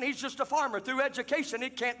education. He's just a farmer. Through education,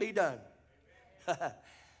 it can't be done.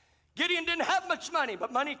 Gideon didn't have much money,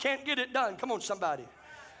 but money can't get it done. Come on, somebody.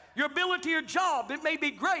 Your ability, your job, it may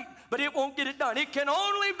be great, but it won't get it done. It can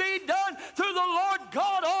only be done through the Lord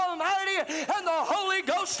God Almighty and the Holy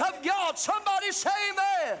Ghost of God. Somebody say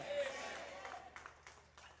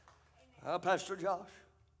amen. Pastor Josh,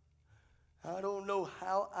 I don't know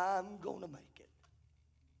how I'm going to make it.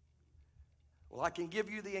 Well, I can give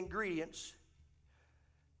you the ingredients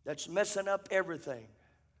that's messing up everything.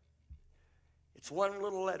 It's one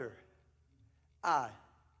little letter, I.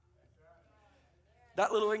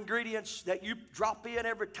 That little ingredients that you drop in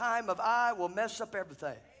every time of I will mess up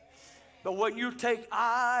everything. But when you take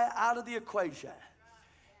I out of the equation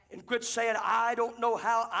and quit saying, I don't know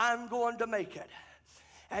how I'm going to make it.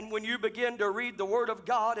 And when you begin to read the Word of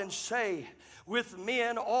God and say, with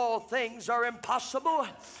men all things are impossible,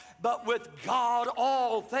 but with God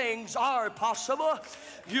all things are possible,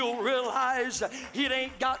 you'll realize it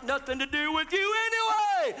ain't got nothing to do with you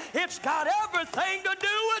anyway. It's got everything to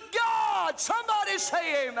do with God. Somebody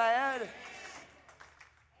say amen.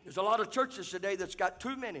 There's a lot of churches today that's got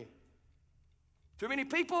too many. Too many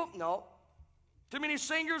people? No. Too many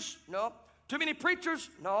singers? No. Too many preachers?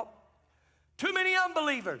 No. Too many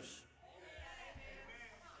unbelievers.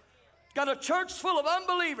 Got a church full of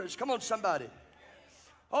unbelievers. Come on, somebody.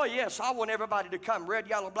 Oh, yes, I want everybody to come, red,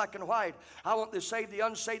 yellow, black, and white. I want the saved, the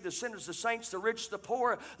unsaved, the sinners, the saints, the rich, the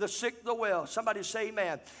poor, the sick, the well. Somebody say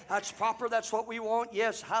amen. That's proper. That's what we want.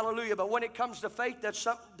 Yes, hallelujah. But when it comes to faith, that's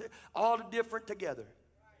something all different together.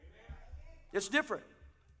 It's different.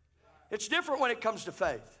 It's different when it comes to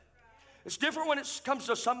faith. It's different when it comes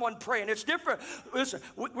to someone praying. It's different. Listen,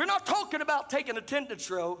 we're not talking about taking attendance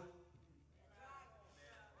row.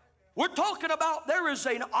 We're talking about there is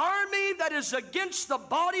an army that is against the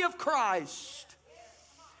body of Christ.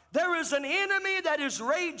 There is an enemy that is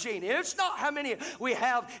raging. It's not how many we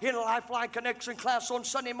have in Lifeline Connection class on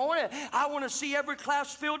Sunday morning. I want to see every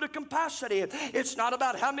class filled to capacity. It's not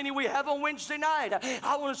about how many we have on Wednesday night.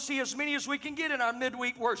 I want to see as many as we can get in our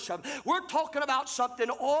midweek worship. We're talking about something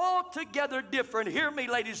altogether different. Hear me,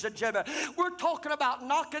 ladies and gentlemen. We're talking about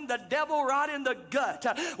knocking the devil right in the gut.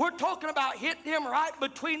 We're talking about hitting him right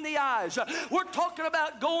between the eyes. We're talking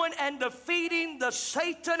about going and defeating the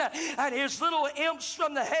Satan and his little imps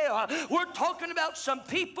from the head. We're talking about some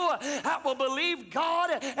people that will believe God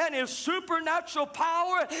and His supernatural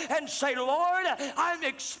power and say, Lord, I'm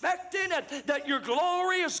expecting that your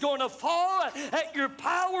glory is going to fall, that your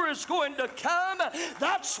power is going to come.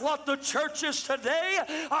 That's what the churches today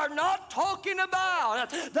are not talking about.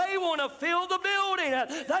 They want to fill the building.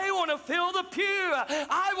 They want to fill the pew.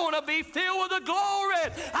 I want to be filled with the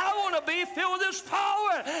glory. I want to be filled with His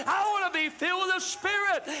power. I want to be filled with the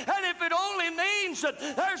Spirit. And if it only means that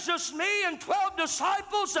there's just me and 12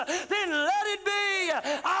 disciples, then let it be.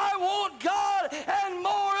 I want God and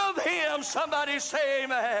more of Him. Somebody say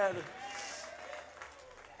amen.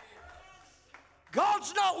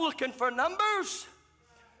 God's not looking for numbers.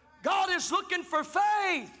 God is looking for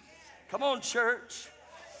faith. Come on, church.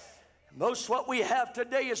 Most what we have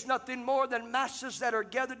today is nothing more than masses that are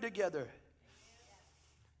gathered together.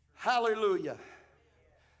 Hallelujah.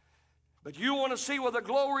 But you want to see where the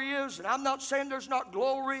glory is, and I'm not saying there's not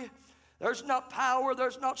glory, there's not power,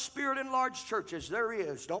 there's not spirit in large churches. There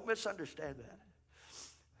is. Don't misunderstand that.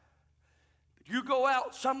 But you go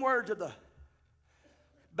out somewhere to the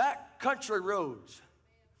back country roads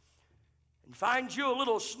and find you a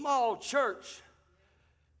little small church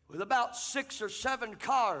with about 6 or 7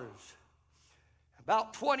 cars,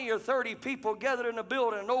 about 20 or 30 people gathered in a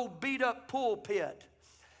building, an old beat-up pulpit,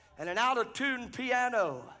 and an out-of-tune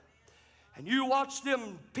piano. And you watch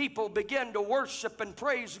them people begin to worship and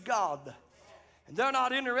praise God. And they're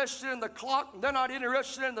not interested in the clock, and they're not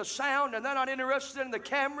interested in the sound, and they're not interested in the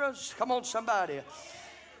cameras. Come on, somebody.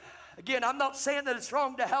 Again, I'm not saying that it's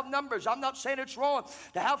wrong to have numbers. I'm not saying it's wrong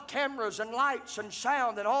to have cameras and lights and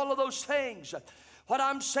sound and all of those things. What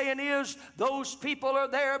I'm saying is those people are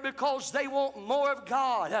there because they want more of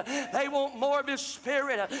God. They want more of His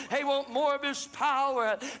Spirit. They want more of His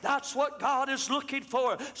power. That's what God is looking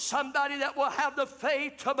for. Somebody that will have the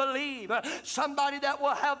faith to believe. Somebody that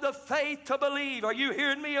will have the faith to believe. Are you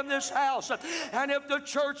hearing me in this house? And if the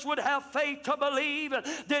church would have faith to believe,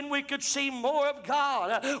 then we could see more of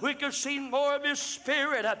God. We could see more of His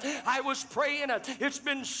Spirit. I was praying. It's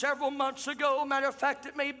been several months ago. Matter of fact,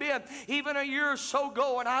 it may be even a year or so so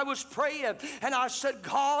ago, and I was praying, and I said,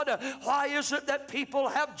 God, why is it that people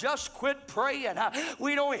have just quit praying?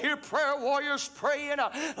 We don't hear prayer warriors praying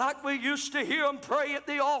like we used to hear them pray at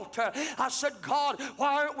the altar. I said, God,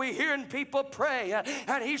 why aren't we hearing people pray?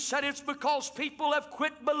 And he said, it's because people have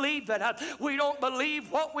quit believing. We don't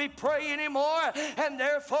believe what we pray anymore, and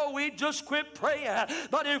therefore we just quit praying.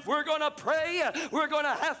 But if we're going to pray, we're going to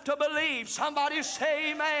have to believe. Somebody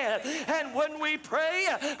say amen. And when we pray,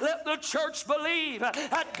 let the church believe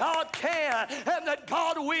that God can and that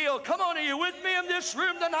God will. Come on, are you with me in this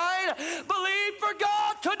room tonight? Believe for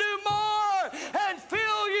God to do more and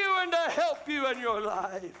fill you and to help you in your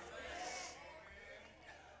life.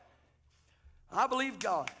 I believe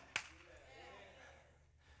God.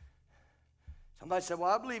 Somebody said,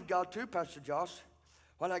 well, I believe God too, Pastor Josh.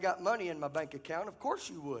 When I got money in my bank account, of course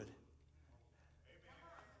you would.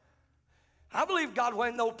 I believe God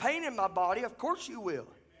when no pain in my body, of course you will.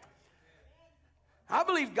 I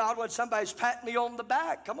believe God when somebody's patting me on the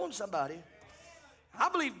back. Come on, somebody. I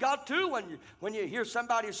believe God too when you hear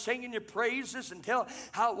somebody singing your praises and tell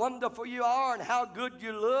how wonderful you are and how good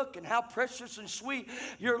you look and how precious and sweet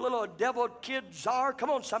your little devil kids are. Come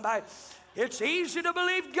on, somebody. It's easy to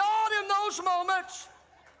believe God in those moments.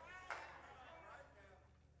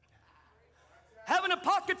 Having a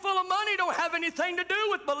pocket full of money don't have anything to do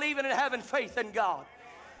with believing and having faith in God.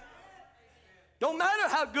 Don't matter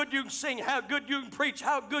how good you can sing, how good you can preach,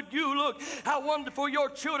 how good you look, how wonderful your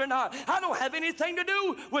children are. I don't have anything to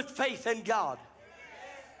do with faith in God.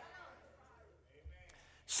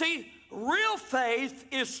 See, real faith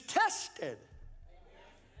is tested.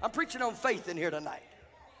 I'm preaching on faith in here tonight.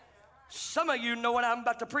 Some of you know what I'm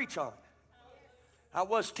about to preach on. I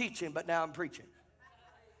was teaching, but now I'm preaching.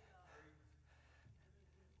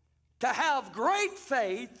 To have great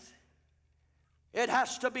faith, it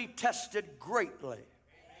has to be tested greatly.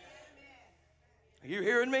 Are you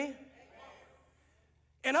hearing me?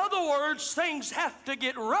 In other words, things have to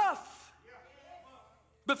get rough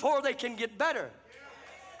before they can get better.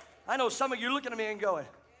 I know some of you looking at me and going,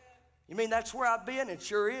 you mean that's where I've been? It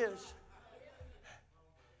sure is.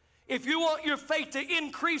 If you want your faith to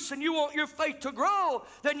increase and you want your faith to grow,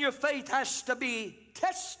 then your faith has to be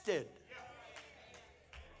tested.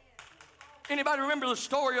 Anybody remember the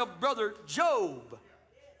story of brother Job?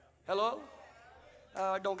 Hello?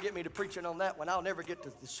 Don't get me to preaching on that one. I'll never get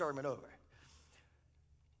the sermon over.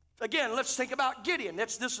 Again, let's think about Gideon.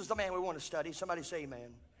 This is the man we want to study. Somebody say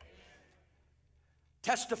amen.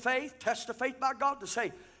 Test of faith by God to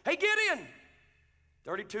say, hey Gideon,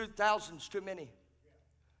 32,000 is too many.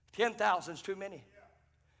 10,000 is too many.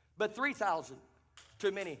 But 3,000,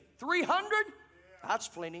 too many. 300? That's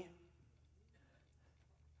plenty.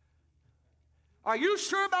 Are you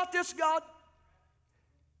sure about this, God?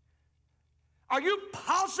 Are you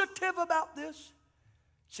positive about this?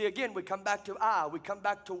 See, again, we come back to I. We come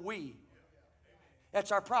back to we.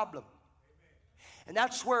 That's our problem. And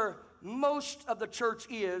that's where most of the church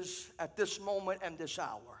is at this moment and this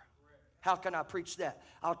hour. How can I preach that?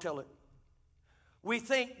 I'll tell it. We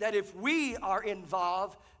think that if we are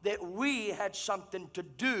involved, that we had something to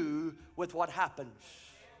do with what happens.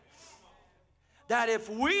 That if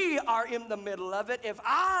we are in the middle of it, if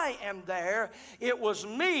I am there, it was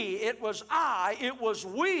me, it was I, it was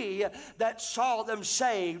we that saw them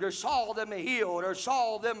saved or saw them healed or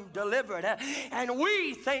saw them delivered. And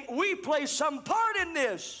we think we play some part in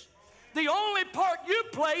this. The only part you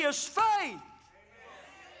play is faith.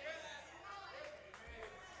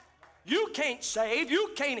 You can't save, you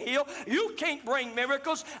can't heal, you can't bring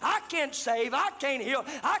miracles. I can't save, I can't heal,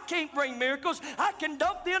 I can't bring miracles. I can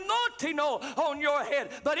dump the anointing on your head,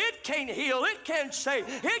 but it can't heal, it can't save,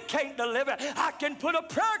 it can't deliver. I can put a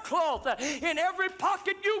prayer cloth in every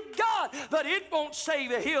pocket you got, but it won't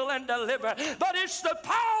save, heal, and deliver. But it's the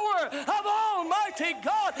power of Almighty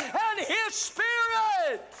God and His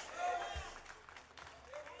Spirit.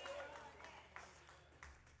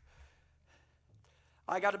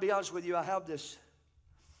 I got to be honest with you, I have this.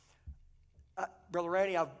 Brother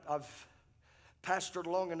Randy, I've pastored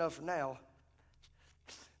long enough now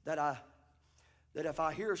that if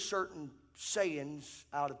I hear certain sayings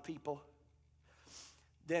out of people,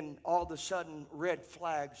 then all of a sudden red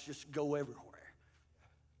flags just go everywhere.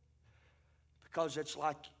 Because it's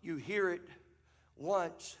like you hear it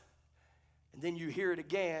once, and then you hear it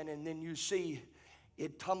again, and then you see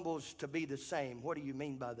it tumbles to be the same. What do you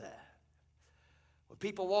mean by that? When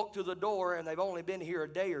people walk through the door and they've only been here a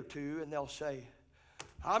day or two, and they'll say,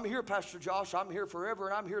 I'm here, Pastor Josh, I'm here forever,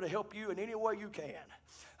 and I'm here to help you in any way you can.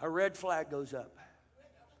 A red flag goes up.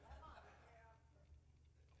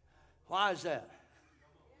 Why is that?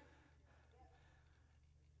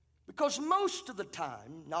 Because most of the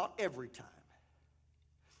time, not every time,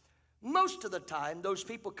 most of the time, those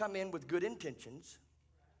people come in with good intentions,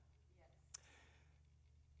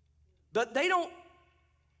 but they don't,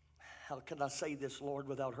 how can I say this, Lord,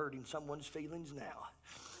 without hurting someone's feelings now?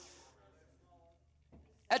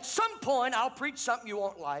 At some point, I'll preach something you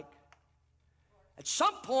won't like. At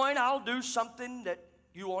some point, I'll do something that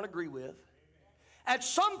you won't agree with. At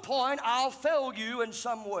some point, I'll fail you in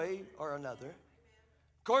some way or another.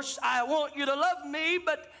 Of course, I want you to love me,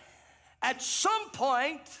 but at some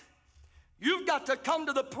point, you've got to come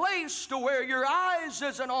to the place to where your eyes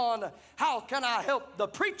isn't on how can I help the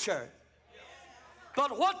preacher,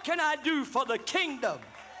 but what can I do for the kingdom?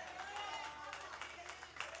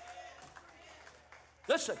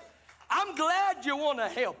 Listen, I'm glad you want to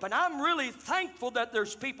help, and I'm really thankful that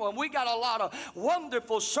there's people, and we got a lot of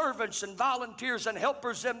wonderful servants and volunteers and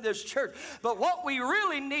helpers in this church. But what we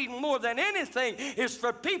really need more than anything is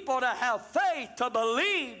for people to have faith, to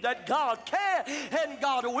believe that God can and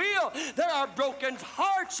God will. There are broken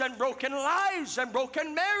hearts and broken lives and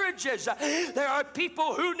broken marriages. There are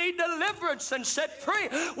people who need deliverance and set free.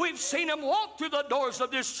 We've seen them walk through the doors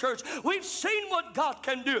of this church. We've seen what God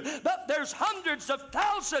can do. But there's hundreds of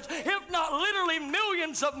thousands, if not literally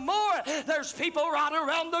millions of more. There's people right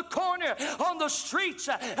around the corner, on the streets,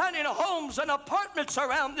 and in homes and apartments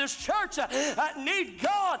around this church that need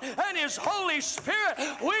God and His Holy Spirit.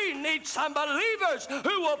 We need some believers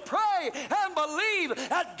who will pray and believe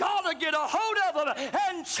that God will get a hold of them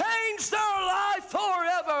and change their life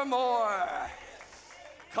forevermore.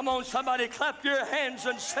 Come on, somebody, clap your hands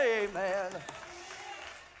and say amen.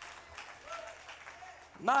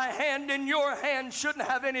 My hand in your hand shouldn't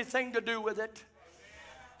have anything to do with it.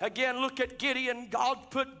 Again, look at Gideon. God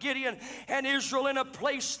put Gideon and Israel in a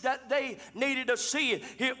place that they needed to see.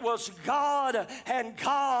 It was God and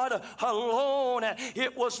God alone.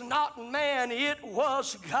 It was not man, it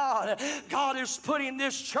was God. God is putting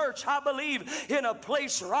this church, I believe, in a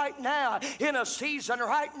place right now, in a season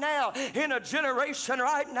right now, in a generation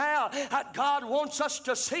right now that God wants us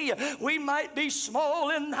to see. We might be small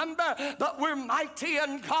in number, but we're mighty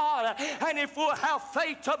in God. And if we'll have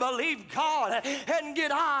faith to believe God and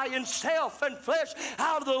get and self and flesh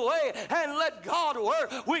out of the way and let God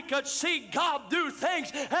work, we could see God do things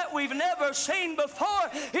that we've never seen before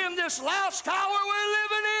in this last hour we're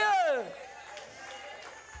living in.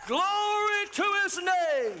 Glory to His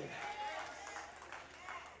name.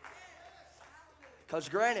 Because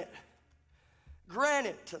granted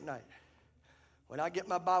tonight, when I get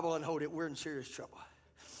my Bible and hold it, we're in serious trouble.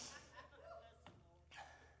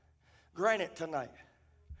 Granted tonight,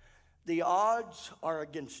 the odds are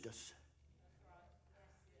against us.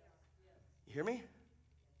 You hear me?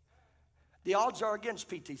 The odds are against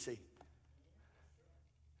PTC.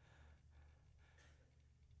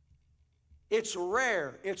 It's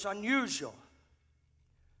rare, it's unusual.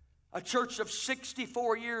 A church of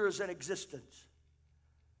 64 years in existence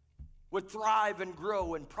would thrive and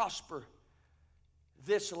grow and prosper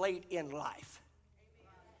this late in life.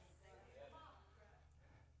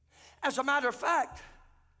 As a matter of fact,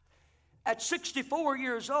 at 64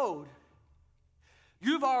 years old,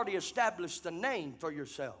 you've already established the name for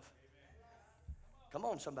yourself. Come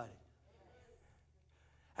on, somebody.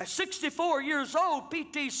 At 64 years old,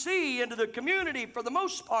 PTC into the community, for the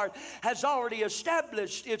most part, has already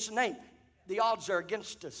established its name. The odds are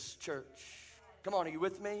against us, church. Come on, are you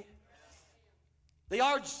with me? The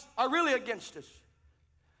odds are really against us.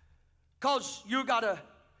 Because you got a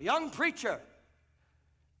young preacher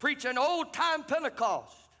preaching old-time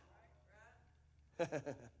Pentecost.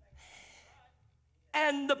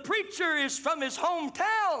 And the preacher is from his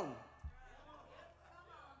hometown.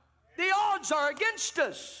 The odds are against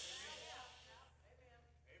us.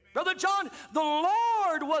 Brother John, the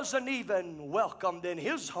Lord wasn't even welcomed in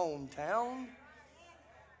his hometown.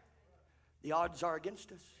 The odds are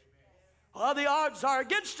against us. Well, the odds are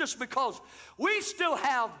against us because we still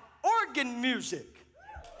have organ music.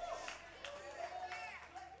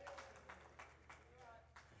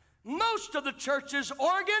 Most of the church's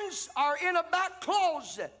organs are in a back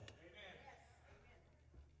closet.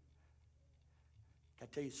 Can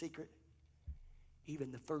I tell you a secret?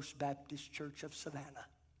 Even the First Baptist Church of Savannah,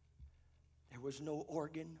 there was no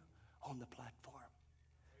organ on the platform.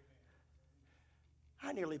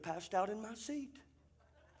 I nearly passed out in my seat.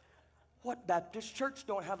 What Baptist church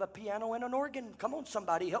don't have a piano and an organ? Come on,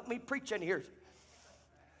 somebody, help me preach in here.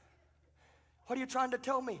 What are you trying to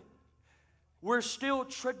tell me? We're still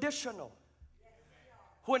traditional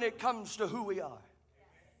when it comes to who we are.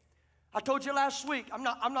 I told you last week, I'm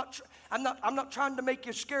not trying to make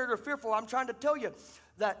you scared or fearful. I'm trying to tell you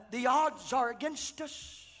that the odds are against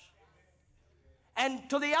us. And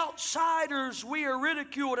to the outsiders, we are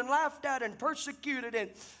ridiculed and laughed at and persecuted.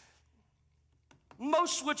 And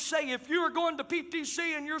most would say, if you are going to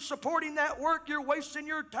PTC and you're supporting that work, you're wasting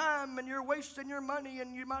your time and you're wasting your money,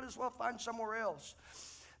 and you might as well find somewhere else.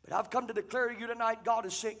 But I've come to declare to you tonight, God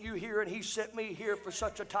has sent you here, and He sent me here for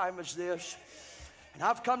such a time as this. And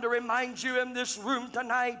I've come to remind you in this room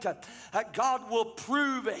tonight that God will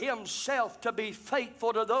prove Himself to be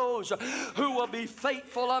faithful to those who will be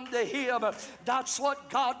faithful unto Him. That's what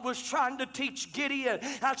God was trying to teach Gideon.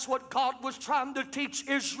 That's what God was trying to teach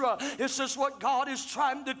Israel. This is what God is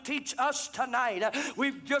trying to teach us tonight.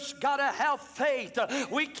 We've just got to have faith.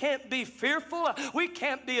 We can't be fearful. We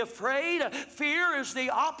can't be afraid. Fear is the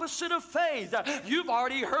opposite of faith. You've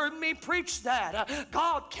already heard me preach that.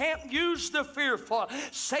 God can't use the fearful.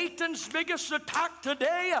 Satan's biggest attack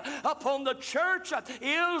today upon the church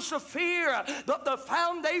is fear. But the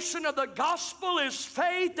foundation of the gospel is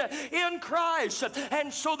faith in Christ.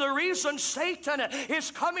 And so the reason Satan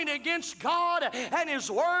is coming against God and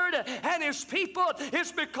His Word and His people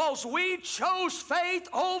is because we chose faith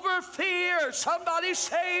over fear. Somebody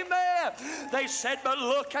say amen. They said, but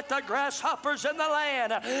look at the grasshoppers in the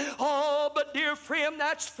land. Oh, but dear friend,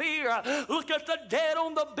 that's fear. Look at the dead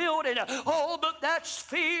on the building. Oh, but that's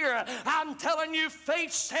fear. I'm telling you,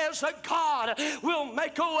 faith says that God will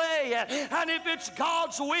make a way. And if it's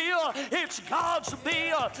God's will, it's God's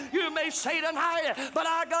bill. You may say tonight, but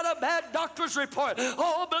I got a bad doctor's report.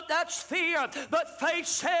 Oh, but that's fear. But faith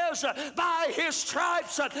says, by His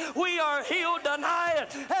stripes we are healed tonight,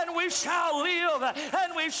 and we shall live,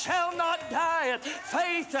 and we shall not die.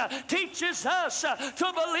 Faith teaches us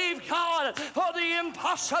to believe God for the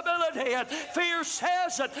impossibility. Fear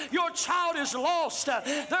says that your child is lost.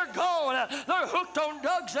 They're gone. They're hooked on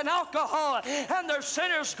drugs and alcohol, and their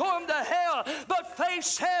sinners going to hell. But faith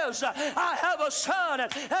says, I have a son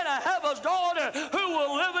and I have a daughter who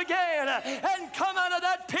will live again and come out of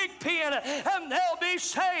that pig pen, and they'll be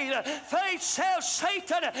saved. Faith says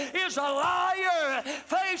Satan is a liar.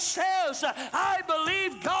 Faith says, I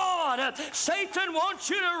believe God. Satan wants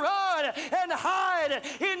you to run and hide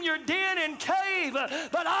in your den and cave,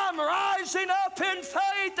 but I'm rising up in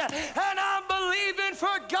faith, and I'm believing for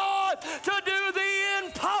God to do the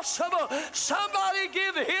impossible. Somebody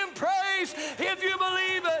give Him praise if you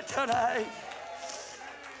believe it tonight.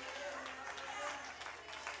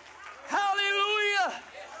 Hallelujah.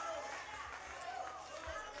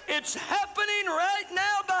 It's happening right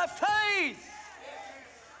now by faith.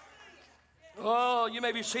 Oh, you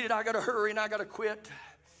may be seated. I got to hurry and I got to quit.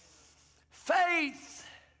 Faith.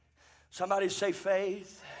 Somebody say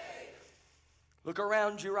faith. Look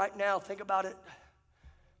around you right now. Think about it.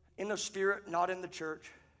 In the spirit, not in the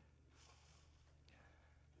church.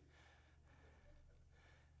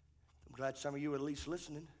 I'm glad some of you are at least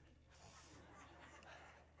listening.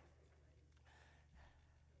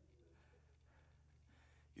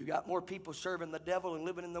 You got more people serving the devil and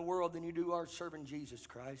living in the world than you do are serving Jesus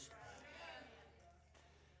Christ.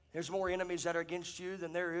 There's more enemies that are against you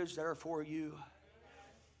than there is that are for you.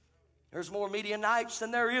 There's more Midianites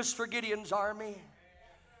than there is for Gideon's army.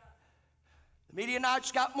 The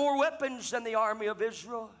Midianites got more weapons than the army of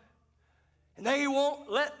Israel, and they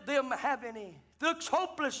won't let them have any. It looks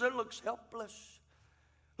hopeless, it looks helpless.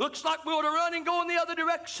 Looks like we ought to run and go in the other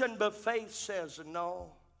direction, but faith says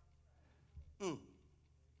no.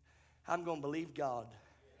 I'm going to believe God.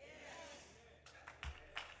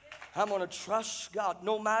 I'm going to trust God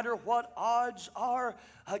no matter what odds are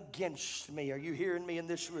against me. Are you hearing me in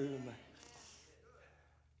this room?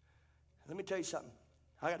 Let me tell you something.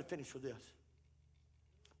 I got to finish with this.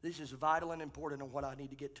 This is vital and important on what I need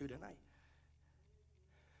to get to tonight.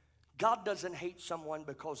 God doesn't hate someone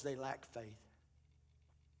because they lack faith.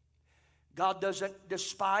 God doesn't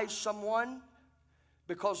despise someone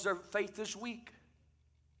because their faith is weak.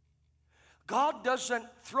 God doesn't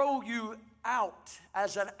throw you out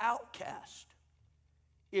as an outcast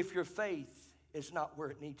if your faith is not where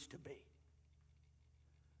it needs to be.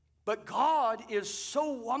 But God is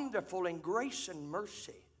so wonderful in grace and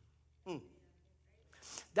mercy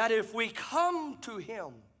that if we come to Him,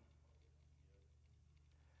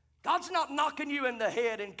 God's not knocking you in the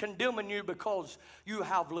head and condemning you because you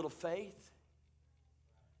have little faith.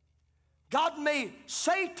 God may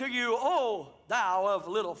say to you, oh, thou of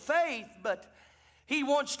little faith, but He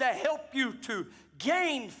wants to help you to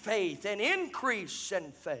gain faith and increase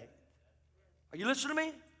in faith. Are you listening to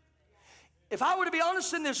me? If I were to be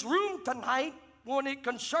honest in this room tonight, when it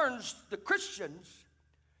concerns the Christians,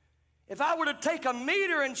 if I were to take a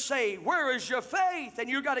meter and say, where is your faith? And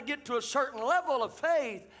you got to get to a certain level of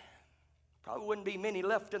faith, probably wouldn't be many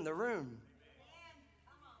left in the room.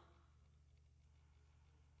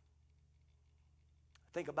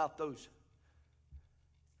 Think about those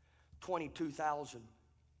 22,000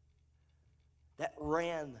 that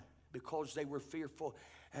ran because they were fearful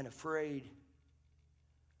and afraid.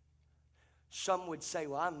 Some would say,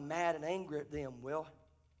 well, I'm mad and angry at them. Well,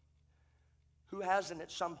 who hasn't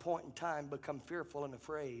at some point in time become fearful and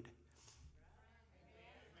afraid?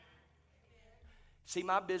 See,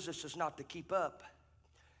 my business is not to keep up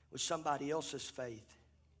with somebody else's faith.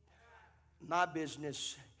 My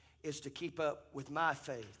business is to keep up with my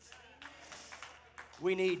faith.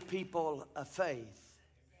 We need people of faith.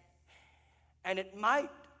 And it might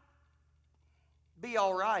be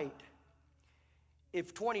all right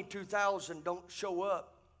if 22,000 don't show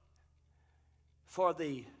up for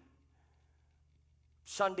the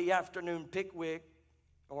Sunday afternoon picnic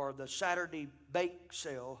or the Saturday bake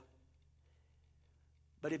sale.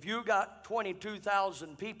 But if you got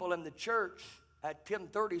 22,000 people in the church at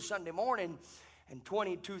 10:30 Sunday morning and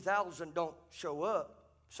 22,000 don't show up,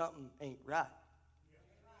 something ain't right.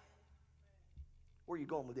 Where are you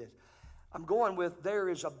going with this? I'm going with there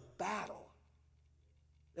is a battle.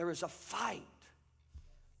 There is a fight.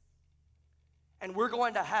 And we're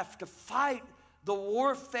going to have to fight the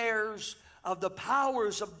warfares of the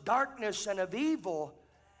powers of darkness and of evil.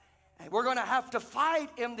 And we're going to have to fight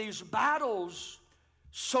in these battles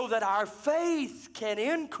so that our faith can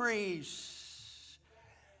increase.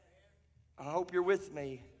 I hope you're with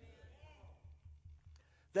me.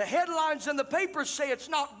 The headlines in the papers say it's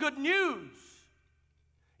not good news.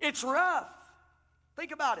 It's rough.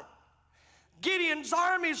 Think about it. Gideon's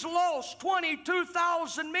army's lost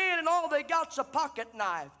 22,000 men and all they got's a pocket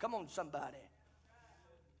knife. Come on, somebody.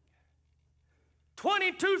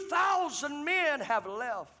 22,000 men have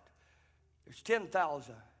left. There's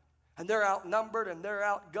 10,000. And they're outnumbered and they're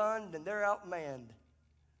outgunned and they're outmanned.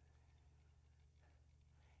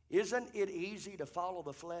 Isn't it easy to follow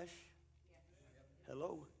the flesh?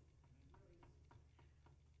 Hello?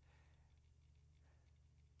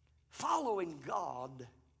 Following God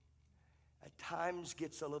at times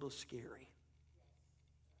gets a little scary.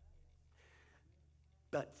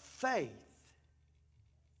 But faith.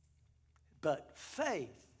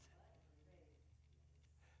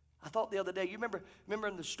 I thought the other day, you remember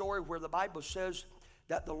in the story where the Bible says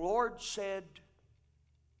that the Lord said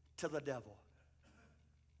to the devil,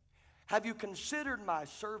 have you considered my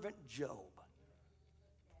servant Job?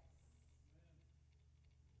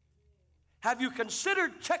 Have you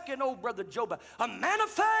considered checking old brother Job, a man of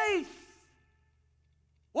faith,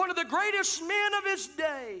 one of the greatest men of his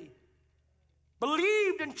day,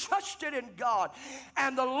 believed and trusted in God.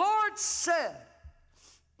 And the Lord said,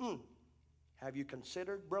 have you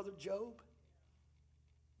considered brother Job?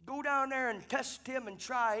 Go down there and test him and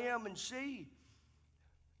try him and see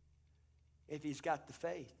if he's got the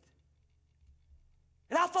faith.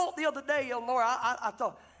 And I thought the other day, Lord, I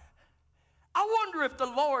thought, I wonder if the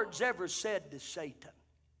Lord's ever said to Satan,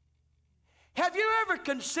 have you ever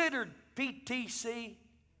considered PTC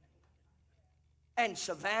and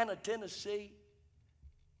Savannah, Tennessee?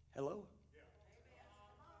 Hello?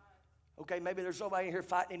 Okay, maybe there's nobody here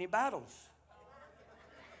fighting any battles.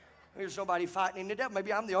 There's nobody fighting the devil.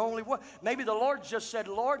 Maybe I'm the only one. Maybe the Lord just said,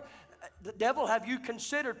 Lord, the devil, have you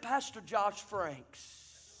considered Pastor Josh Franks?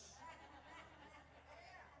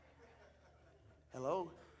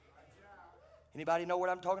 Hello? Anybody know what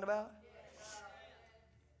I'm talking about?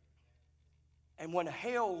 And when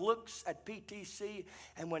hell looks at PTC,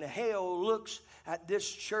 and when hell looks at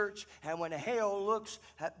this church, and when hell looks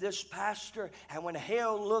at this pastor, and when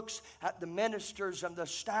hell looks at the ministers and the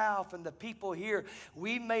staff and the people here,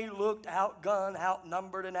 we may look outgunned,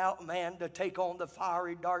 outnumbered, and outmanned to take on the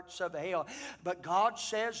fiery darts of hell. But God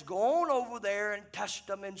says, go on over there and test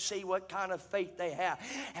them and see what kind of faith they have.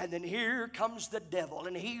 And then here comes the devil,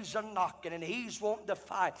 and he's a-knocking, and he's wanting to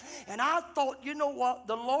fight. And I thought, you know what?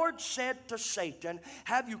 The Lord said to Satan,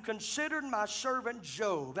 have you considered my servant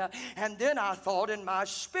Job? And then I thought in my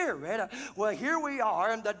spirit, well, here we are,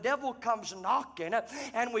 and the devil comes knocking,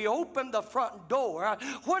 and we open the front door.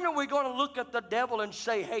 When are we going to look at the devil and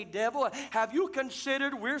say, hey, devil, have you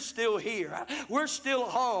considered we're still here? We're still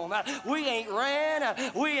home. We ain't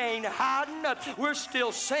ran. We ain't hiding. We're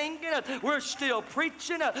still singing. We're still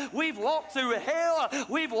preaching. We've walked through hell.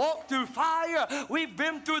 We've walked through fire. We've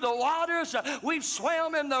been through the waters. We've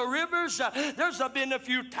swam in the rivers. There's been a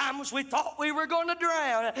few times we thought we were going to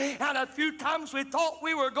drown, and a few times we thought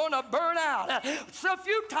we were going to burn out. So a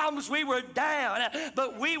few times we were down,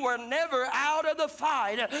 but we were never out of the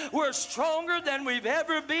fight. We're stronger than we've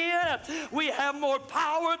ever been. We have more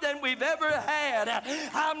power than we've ever had.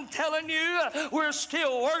 I'm telling you, we're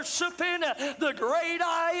still worshiping the great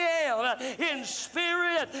I am in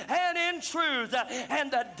spirit and in truth.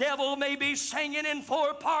 And the devil may be singing in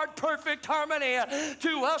four-part perfect harmony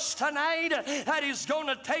to us tonight that he's going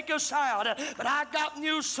to take us out. But I got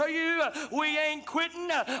news for you. We ain't quitting.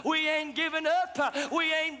 We ain't giving up.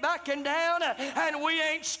 We ain't backing down. And we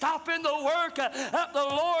ain't stopping the work that the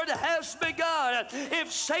Lord has begun.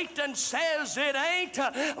 If Satan says it ain't,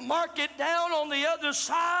 mark it down on the other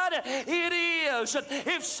side. It is.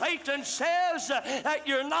 If Satan says that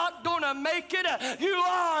you're not going to make it, you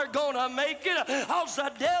are going to make it, because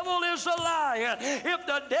the devil is a liar. If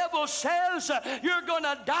the devil says you're going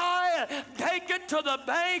to die, take it to the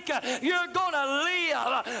bank, you're going to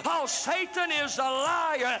live. Oh, Satan is a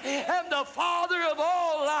liar and the father of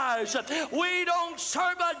all lies. We don't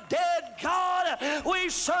serve a dead God. We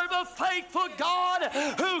serve a faithful God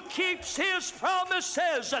who keeps his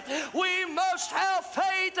promises. We must have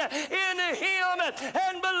faith in him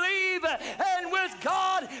and believe, and with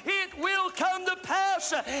God it will come to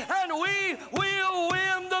pass, and we will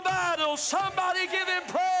win the battle. Somebody give him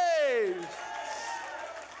praise.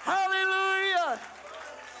 Hallelujah.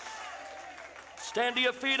 Stand to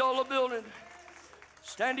your feet, all the building.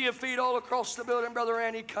 Stand to your feet all across the building. Brother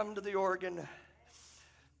Andy, come to the organ.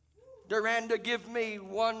 Duranda, give me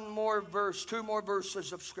one more verse, two more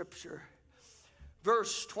verses of Scripture.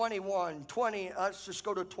 Verse 21, 20, let's just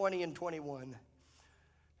go to 20 and 21.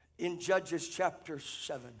 In Judges chapter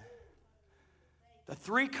 7. The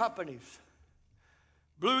three companies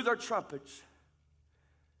blew their trumpets,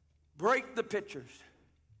 break the pitchers,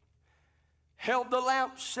 held the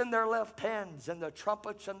lamps in their left hands and the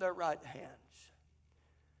trumpets in their right hands.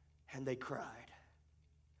 And they cried.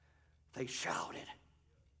 They shouted.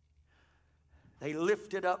 They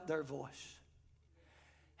lifted up their voice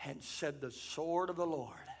and said, the sword of the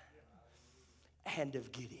Lord and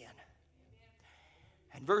of Gideon.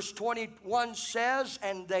 And verse 21 says,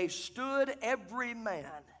 and they stood every man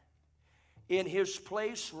in his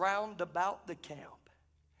place round about the camp,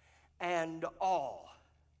 and all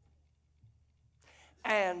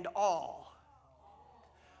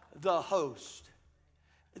the host,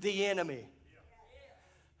 the enemy,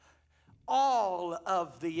 all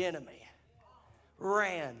of the enemy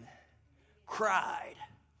ran, cried,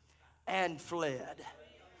 and fled.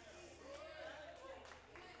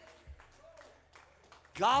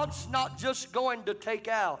 God's not just going to take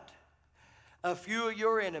out a few of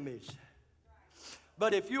your enemies,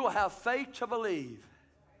 but if you will have faith to believe,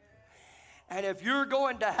 and if you're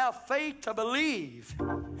going to have faith to believe,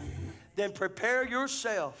 then prepare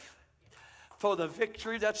yourself for the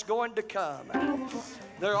victory that's going to come.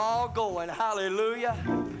 They're all going. Hallelujah.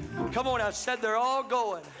 Come on, I said they're all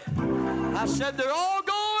going. I said they're all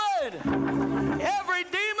going. Every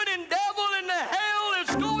demon and devil in the hell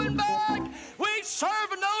is going back. We serve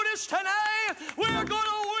notice tonight. We're going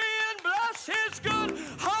to win. Bless his good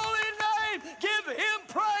holy name. Give him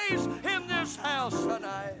praise in this house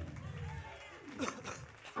tonight.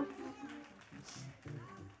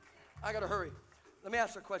 I got to hurry. Let me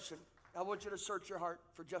ask a question. I want you to search your heart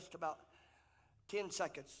for just about 10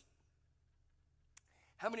 seconds.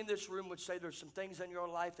 How many in this room would say there's some things in your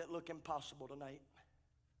life that look impossible tonight?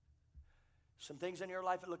 Some things in your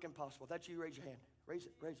life that look impossible. If that's you, raise your hand. Raise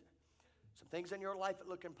it, raise it. Some things in your life that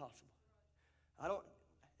look impossible.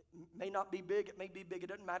 It may not be big, it may be big. It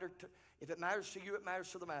doesn't matter. If it matters to you, it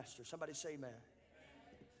matters to the master. Somebody say amen.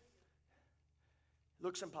 It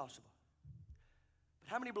looks impossible.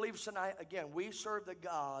 But how many believe tonight, again, we serve the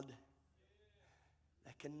God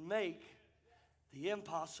that can make the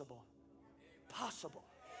impossible possible.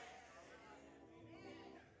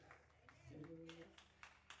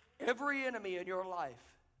 Every enemy in your life,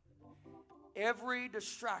 every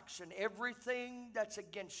distraction, everything that's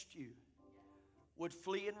against you would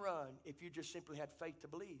flee and run if you just simply had faith to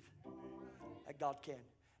believe that God can.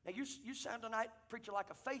 Now you sound tonight, preacher,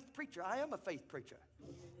 like a faith preacher. I am a faith preacher.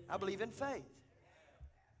 I believe in faith.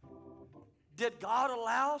 Did God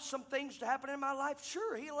allow some things to happen in my life?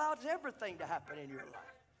 Sure, he allows everything to happen in your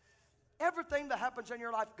life. Everything that happens in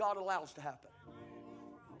your life, God allows to happen.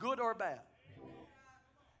 Good or bad.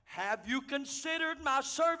 Have you considered my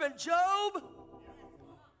servant Job?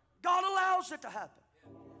 God allows it to happen.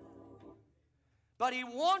 But he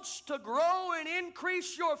wants to grow and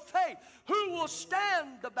increase your faith. Who will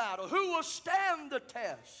stand the battle? Who will stand the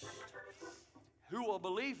test? Who will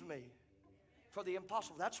believe me for the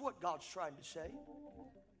impossible. That's what God's trying to say.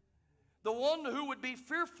 The one who would be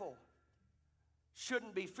fearful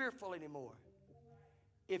shouldn't be fearful anymore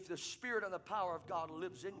if the Spirit and the power of God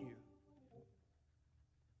lives in you.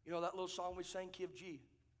 You know that little song we sang, Kiv G? You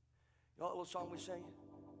know that little song we sang?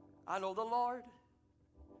 I know the Lord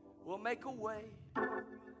will make a way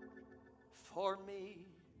for me.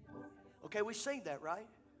 Okay, we sing that, right?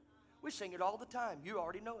 We sing it all the time. You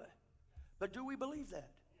already know it. But do we believe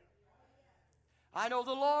that? I know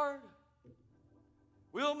the Lord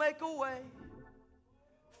will make a way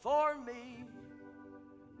for me.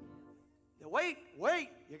 Now wait.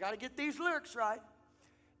 You got to get these lyrics right.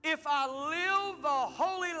 If I live a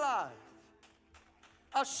holy life,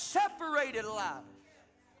 a separated life,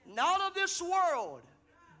 not of this world,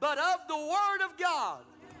 but of the Word of God,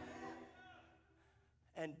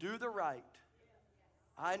 and do the right,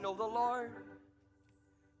 I know the Lord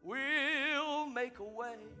will make a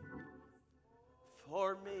way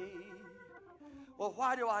for me. Well,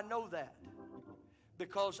 why do I know that?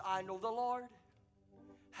 Because I know the Lord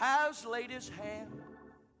has laid His hand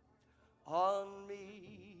on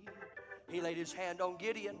me. He laid His hand on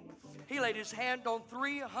Gideon. He laid His hand on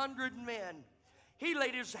 300 men. He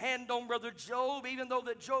laid His hand on Brother Job, even though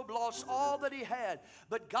that Job lost all that he had.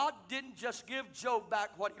 But God didn't just give Job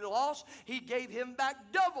back what he lost. He gave him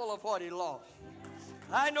back double of what he lost.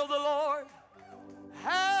 I know the Lord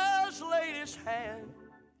has laid His hand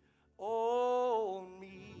on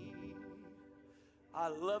me. I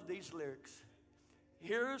love these lyrics.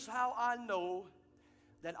 Here's how I know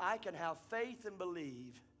that I can have faith and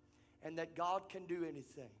believe and that God can do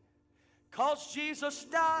anything. 'Cause Jesus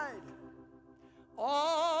died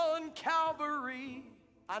on Calvary.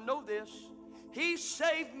 I know this. He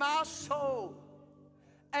saved my soul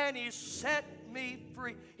and He set me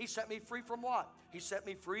free. He set me free from what? He set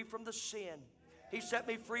me free from the sin. He set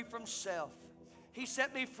me free from self. He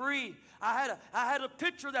set me free. I had a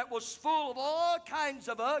picture that was full of all kinds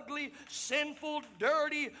of ugly, sinful,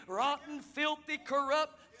 dirty, rotten, filthy,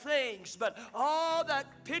 corrupt things, but all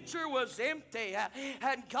that picture was empty,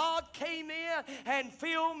 and God came in and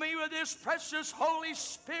filled me with His precious Holy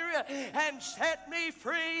Spirit and set me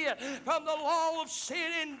free from the law of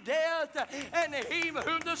sin and death. And he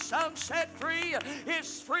whom the Son set free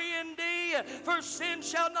is free indeed, for sin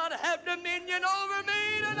shall not have dominion over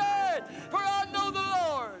me tonight, for I know the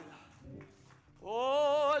Lord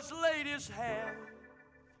has laid His hand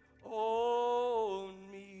on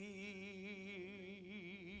me.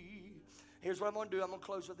 Here's what I'm going to do. I'm going to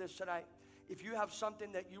close with this tonight. If you have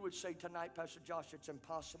something that you would say tonight, Pastor Josh, it's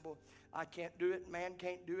impossible. I can't do it. Man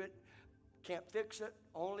can't do it. Can't fix it.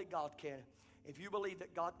 Only God can. If you believe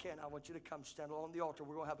that God can, I want you to come stand along the altar.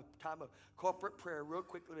 We're going to have a time of corporate prayer real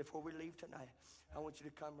quickly before we leave tonight. I want you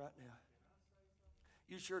to come right now.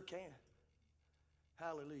 You sure can.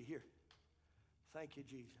 Hallelujah. Here. Thank you,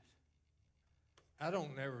 Jesus. I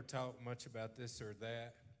don't never talk much about this or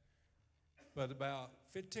that, but about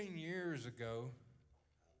 15 years ago,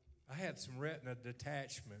 I had some retina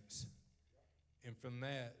detachments, and from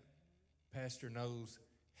that, Pastor knows,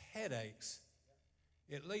 headaches.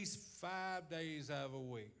 At least 5 days out of a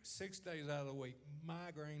week, 6 days out of the week,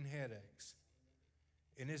 migraine headaches.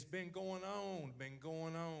 And it's been going on.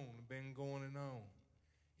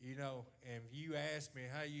 You know, and if you ask me,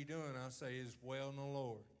 how you doing, I'll say, it's well in the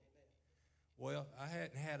Lord. Well, I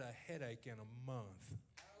hadn't had a headache in a month.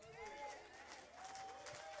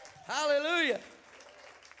 Hallelujah.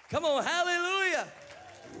 Come on, hallelujah.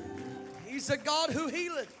 He's a God who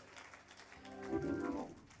healeth.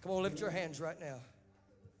 Come on, lift your hands right now.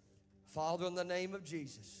 Father, in the name of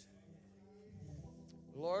Jesus.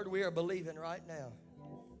 Lord, we are believing right now.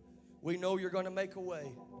 We know You're going to make a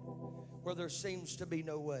way where there seems to be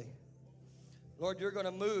no way. Lord, You're going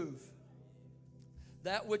to move.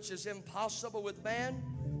 That which is impossible with man,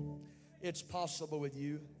 it's possible with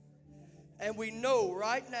You. And we know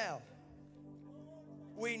right now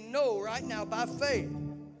by faith.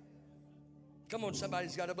 Come on,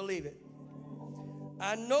 somebody's got to believe it.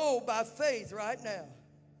 I know by faith right now,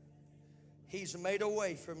 He's made a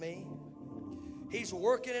way for me. He's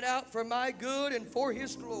working it out for my good and for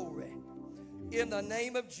His glory. In the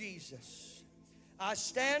name of Jesus, I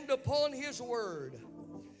stand upon His word.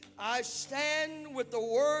 I stand with the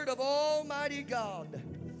word of Almighty God.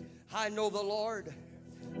 I know the Lord.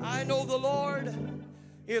 I know the Lord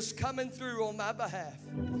is coming through on my behalf.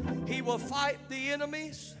 He will fight the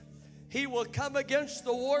enemies. He will come against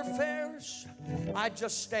the warfares. I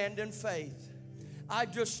just stand in faith. I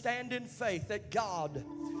just stand in faith that God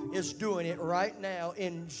is doing it right now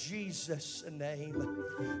in Jesus' name.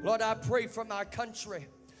 Lord, I pray for my country.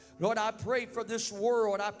 Lord, I pray for this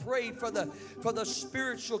world. I pray for the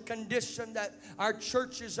spiritual condition that our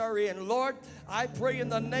churches are in. Lord, I pray in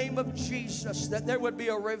the name of Jesus that there would be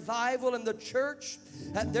a revival in the church,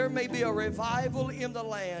 that there may be a revival in the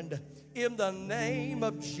land. In the name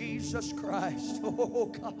of Jesus Christ. Oh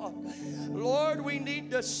God. Lord, we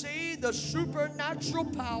need to see the supernatural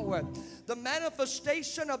power, the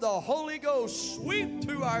manifestation of the Holy Ghost sweep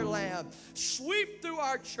through our land, sweep through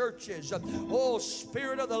our churches. Oh,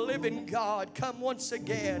 Spirit of the living God, come once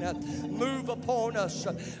again. Move upon us.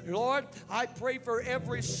 Lord, I pray for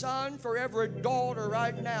every son, for every daughter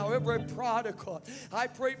right now, every prodigal. I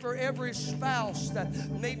pray for every spouse that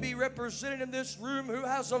may be represented in this room who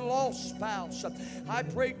has a lost spouse. I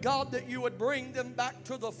pray, God, that you would bring them back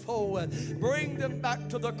to the fold, bring them back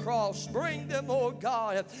to the cross, bring them, oh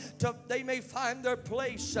God, they may find their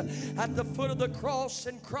place at the foot of the cross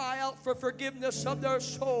and cry out for forgiveness of their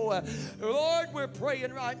soul. Lord, we're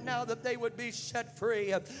praying right now that they would be set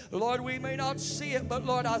free. Lord, we may not see it, but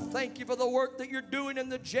Lord, I thank you for the work that you're doing in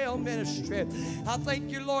the jail ministry. I thank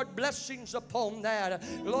you, Lord, blessings upon that.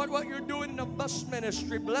 Lord, what you're doing in the bus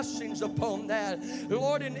ministry, blessings upon that.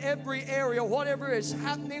 Lord, in every area, whatever is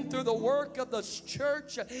happening through the work of the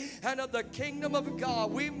church and of the kingdom of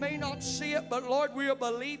God, we may not see it, but Lord, we are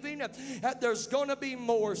believing that there's going to be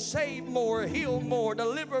more, save more, heal more,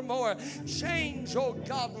 deliver more, change, oh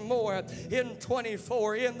God, more in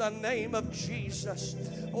 24 in the name of Jesus.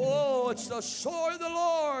 Oh, it's the sword of the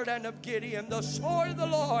Lord and of Gideon, the sword of the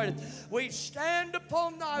Lord. We stand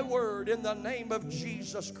upon thy word in the name of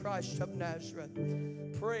Jesus Christ of Nazareth.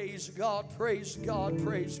 Praise God, praise God,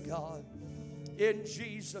 praise God. In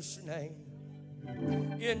Jesus' name.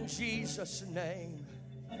 In Jesus' name.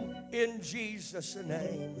 In Jesus'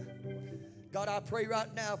 name. God, I pray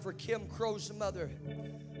right now for Kim Crow's mother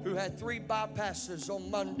who had 3 bypasses on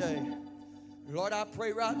Monday. Lord, I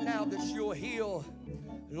pray right now that you'll heal.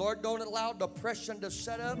 Lord, don't allow depression to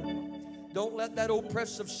set up. Don't let that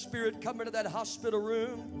oppressive spirit come into that hospital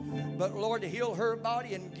room. But Lord, heal her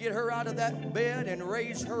body and get her out of that bed and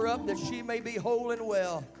raise her up that she may be whole and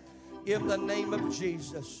well. In the name of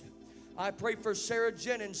Jesus. I pray for Sarah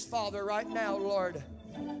Jennings' father right now, Lord.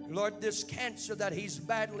 Lord, this cancer that he's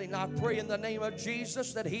battling, I pray in the name of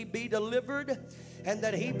Jesus that he be delivered and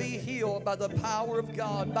that he be healed by the power of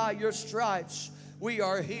God. By your stripes, we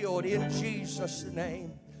are healed in Jesus'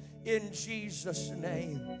 name. In Jesus'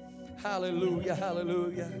 name. Hallelujah,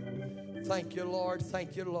 hallelujah. Thank you, Lord.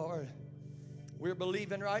 Thank you, Lord. We're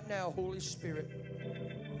believing right now, Holy Spirit.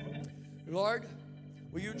 Lord,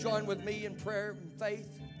 will you join with me in prayer and faith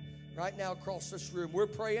right now across this room? We're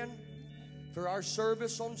praying for our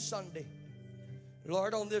service on Sunday.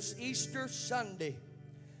 Lord, on this Easter Sunday,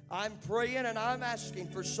 I'm praying and I'm asking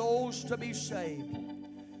for souls to be saved,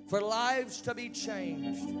 for lives to be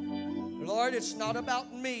changed. Lord, it's not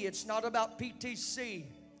about me. It's not about PTC.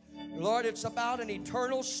 Lord, it's about an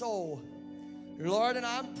eternal soul. Lord, and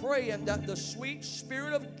I'm praying that the sweet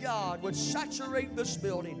Spirit of God would saturate this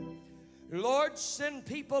building. Lord, send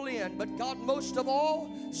people in, but God, most of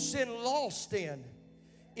all, send lost in.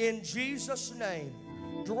 In Jesus' name,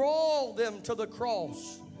 draw them to the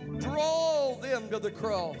cross. Draw them to the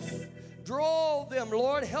cross. Draw them,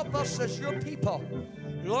 Lord. Help us as your people,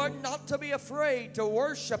 Lord, not to be afraid to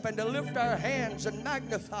worship and to lift our hands and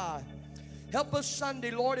magnify. Help us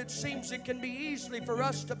Sunday, Lord. It seems it can be easily for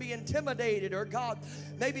us to be intimidated or, God,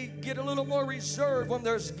 maybe get a little more reserved when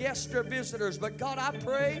there's guests or visitors. But, God, I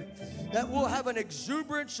pray that we'll have an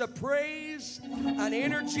exuberance of praise, an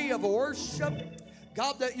energy of worship.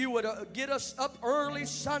 God, that you would get us up early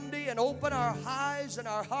Sunday and open our eyes and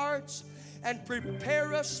our hearts and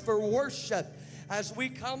prepare us for worship as we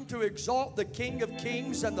come to exalt the King of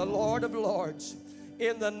Kings and the Lord of Lords.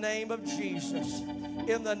 In the name of Jesus.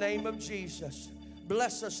 In the name of Jesus.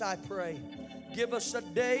 Bless us, I pray. Give us a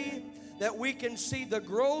day that we can see the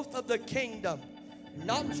growth of the kingdom.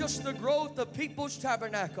 Not just the growth of People's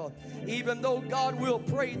Tabernacle. Even though, God, we'll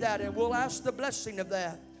pray that and we'll ask the blessing of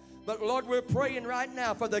that. But, Lord, we're praying right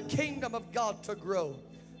now for the kingdom of God to grow.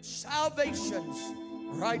 Salvations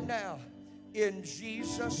right now. In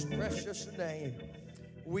Jesus' precious name.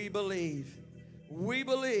 We believe. We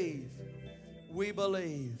believe. We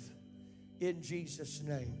believe in Jesus'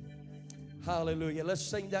 name. Hallelujah. Let's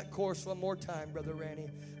sing that chorus one more time, Brother Randy.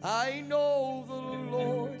 I know the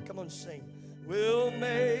Lord, come on, sing, will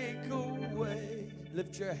make a way.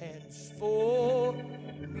 Lift your hands for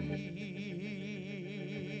me.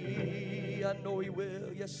 I know He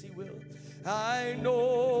will. Yes, He will. I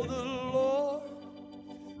know the Lord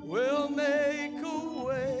will make a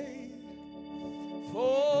way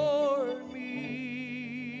for me.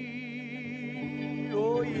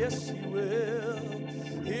 Oh, yes, will.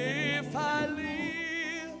 If I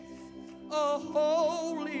live a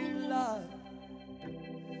holy life,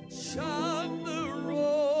 shun the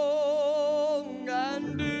wrong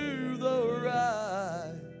and do the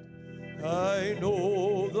right, I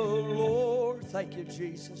know the Lord, thank you,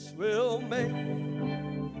 Jesus, will make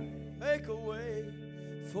a way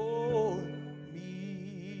for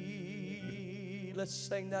me. Let's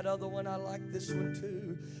sing that other one. I like this one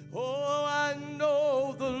too. Oh, I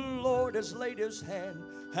know the Lord has laid his hand,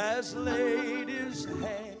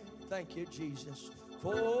 thank you, Jesus,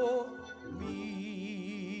 for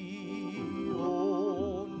me,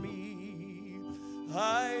 on me.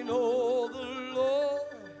 I know the Lord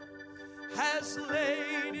has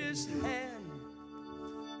laid his hand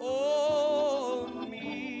on me.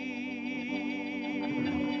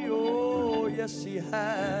 Oh, yes, he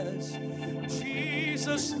has.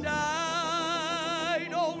 Jesus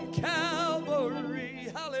died on Calvary.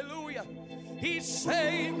 Hallelujah. He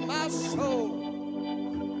saved my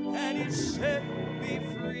soul and he set me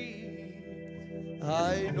free.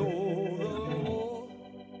 I know the Lord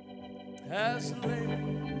has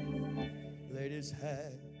laid his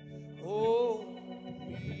hand on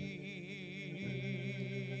me.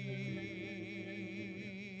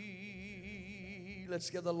 Let's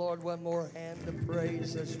give the Lord one more hand of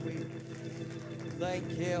praise as we thank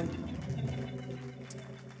him.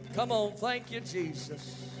 Come on, thank you,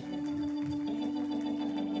 Jesus.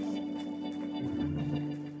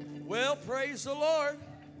 Well, praise the Lord.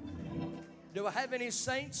 Do I have any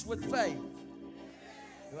saints with faith?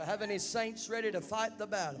 Do I have any saints ready to fight the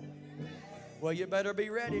battle? Well, you better be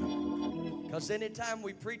ready, because anytime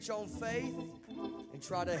we preach on faith and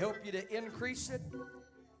try to help you to increase it,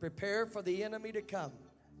 prepare for the enemy to come.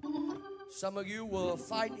 Some of you will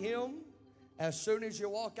fight him as soon as you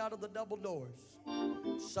walk out of the double doors.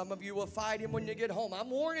 Some of you will fight him when you get home. I'm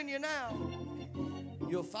warning you now.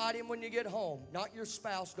 You'll fight him when you get home. Not your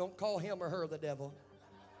spouse. Don't call him or her the devil.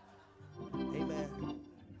 Amen.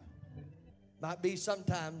 Might be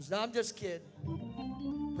sometimes. No, I'm just kidding.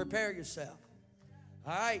 Prepare yourself.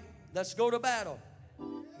 All right, let's go to battle.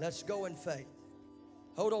 Let's go in faith.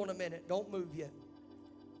 Hold on a minute. Don't move yet.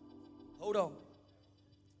 Hold on.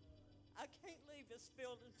 I can't leave this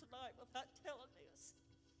building tonight without telling this.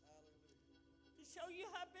 To show you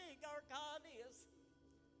how big our God is.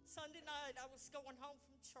 Sunday night, I was going home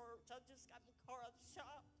from church. I just got my car out of the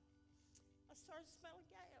shop. I started smelling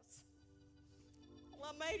gas.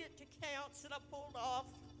 Well, I made it to Counts, and I pulled off,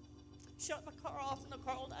 shut my car off, and I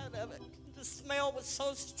crawled out of it. The smell was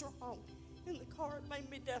so strong in the car, it made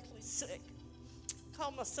me deathly sick.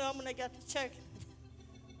 Called my son when they got to check it.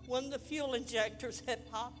 One of the fuel injectors had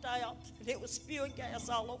popped out, and it was spewing gas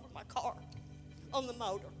all over my car on the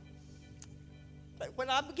motor. But when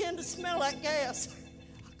I began to smell that gas,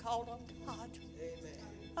 I called on God. Amen.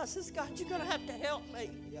 I says, God, you're going to have to help me.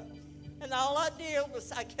 Yeah. And all I did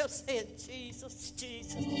was I kept saying, Jesus,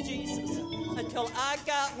 Jesus, Jesus, until I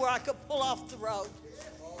got where I could pull off the road.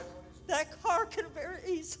 That car could have very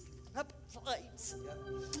easily been up in flames,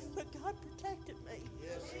 but God protected me.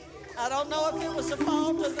 I don't know if it was the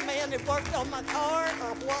fault of the man that worked on my car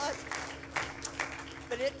or what,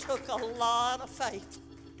 but it took a lot of faith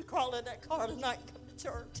to crawl in that car tonight and come to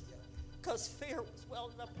church, because fear was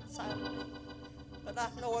welling up inside of me. But I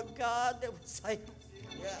know a God that was able.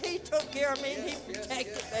 He took care of me and he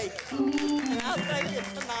protected me. And I thank you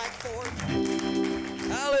tonight for it.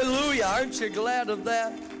 Hallelujah. Aren't you glad of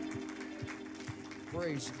that?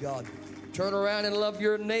 Praise God. Turn around and love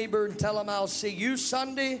your neighbor and tell them I'll see you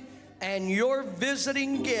Sunday and your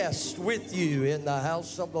visiting guest with you in the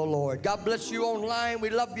house of the Lord. God bless you online. We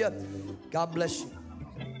love you. God bless you.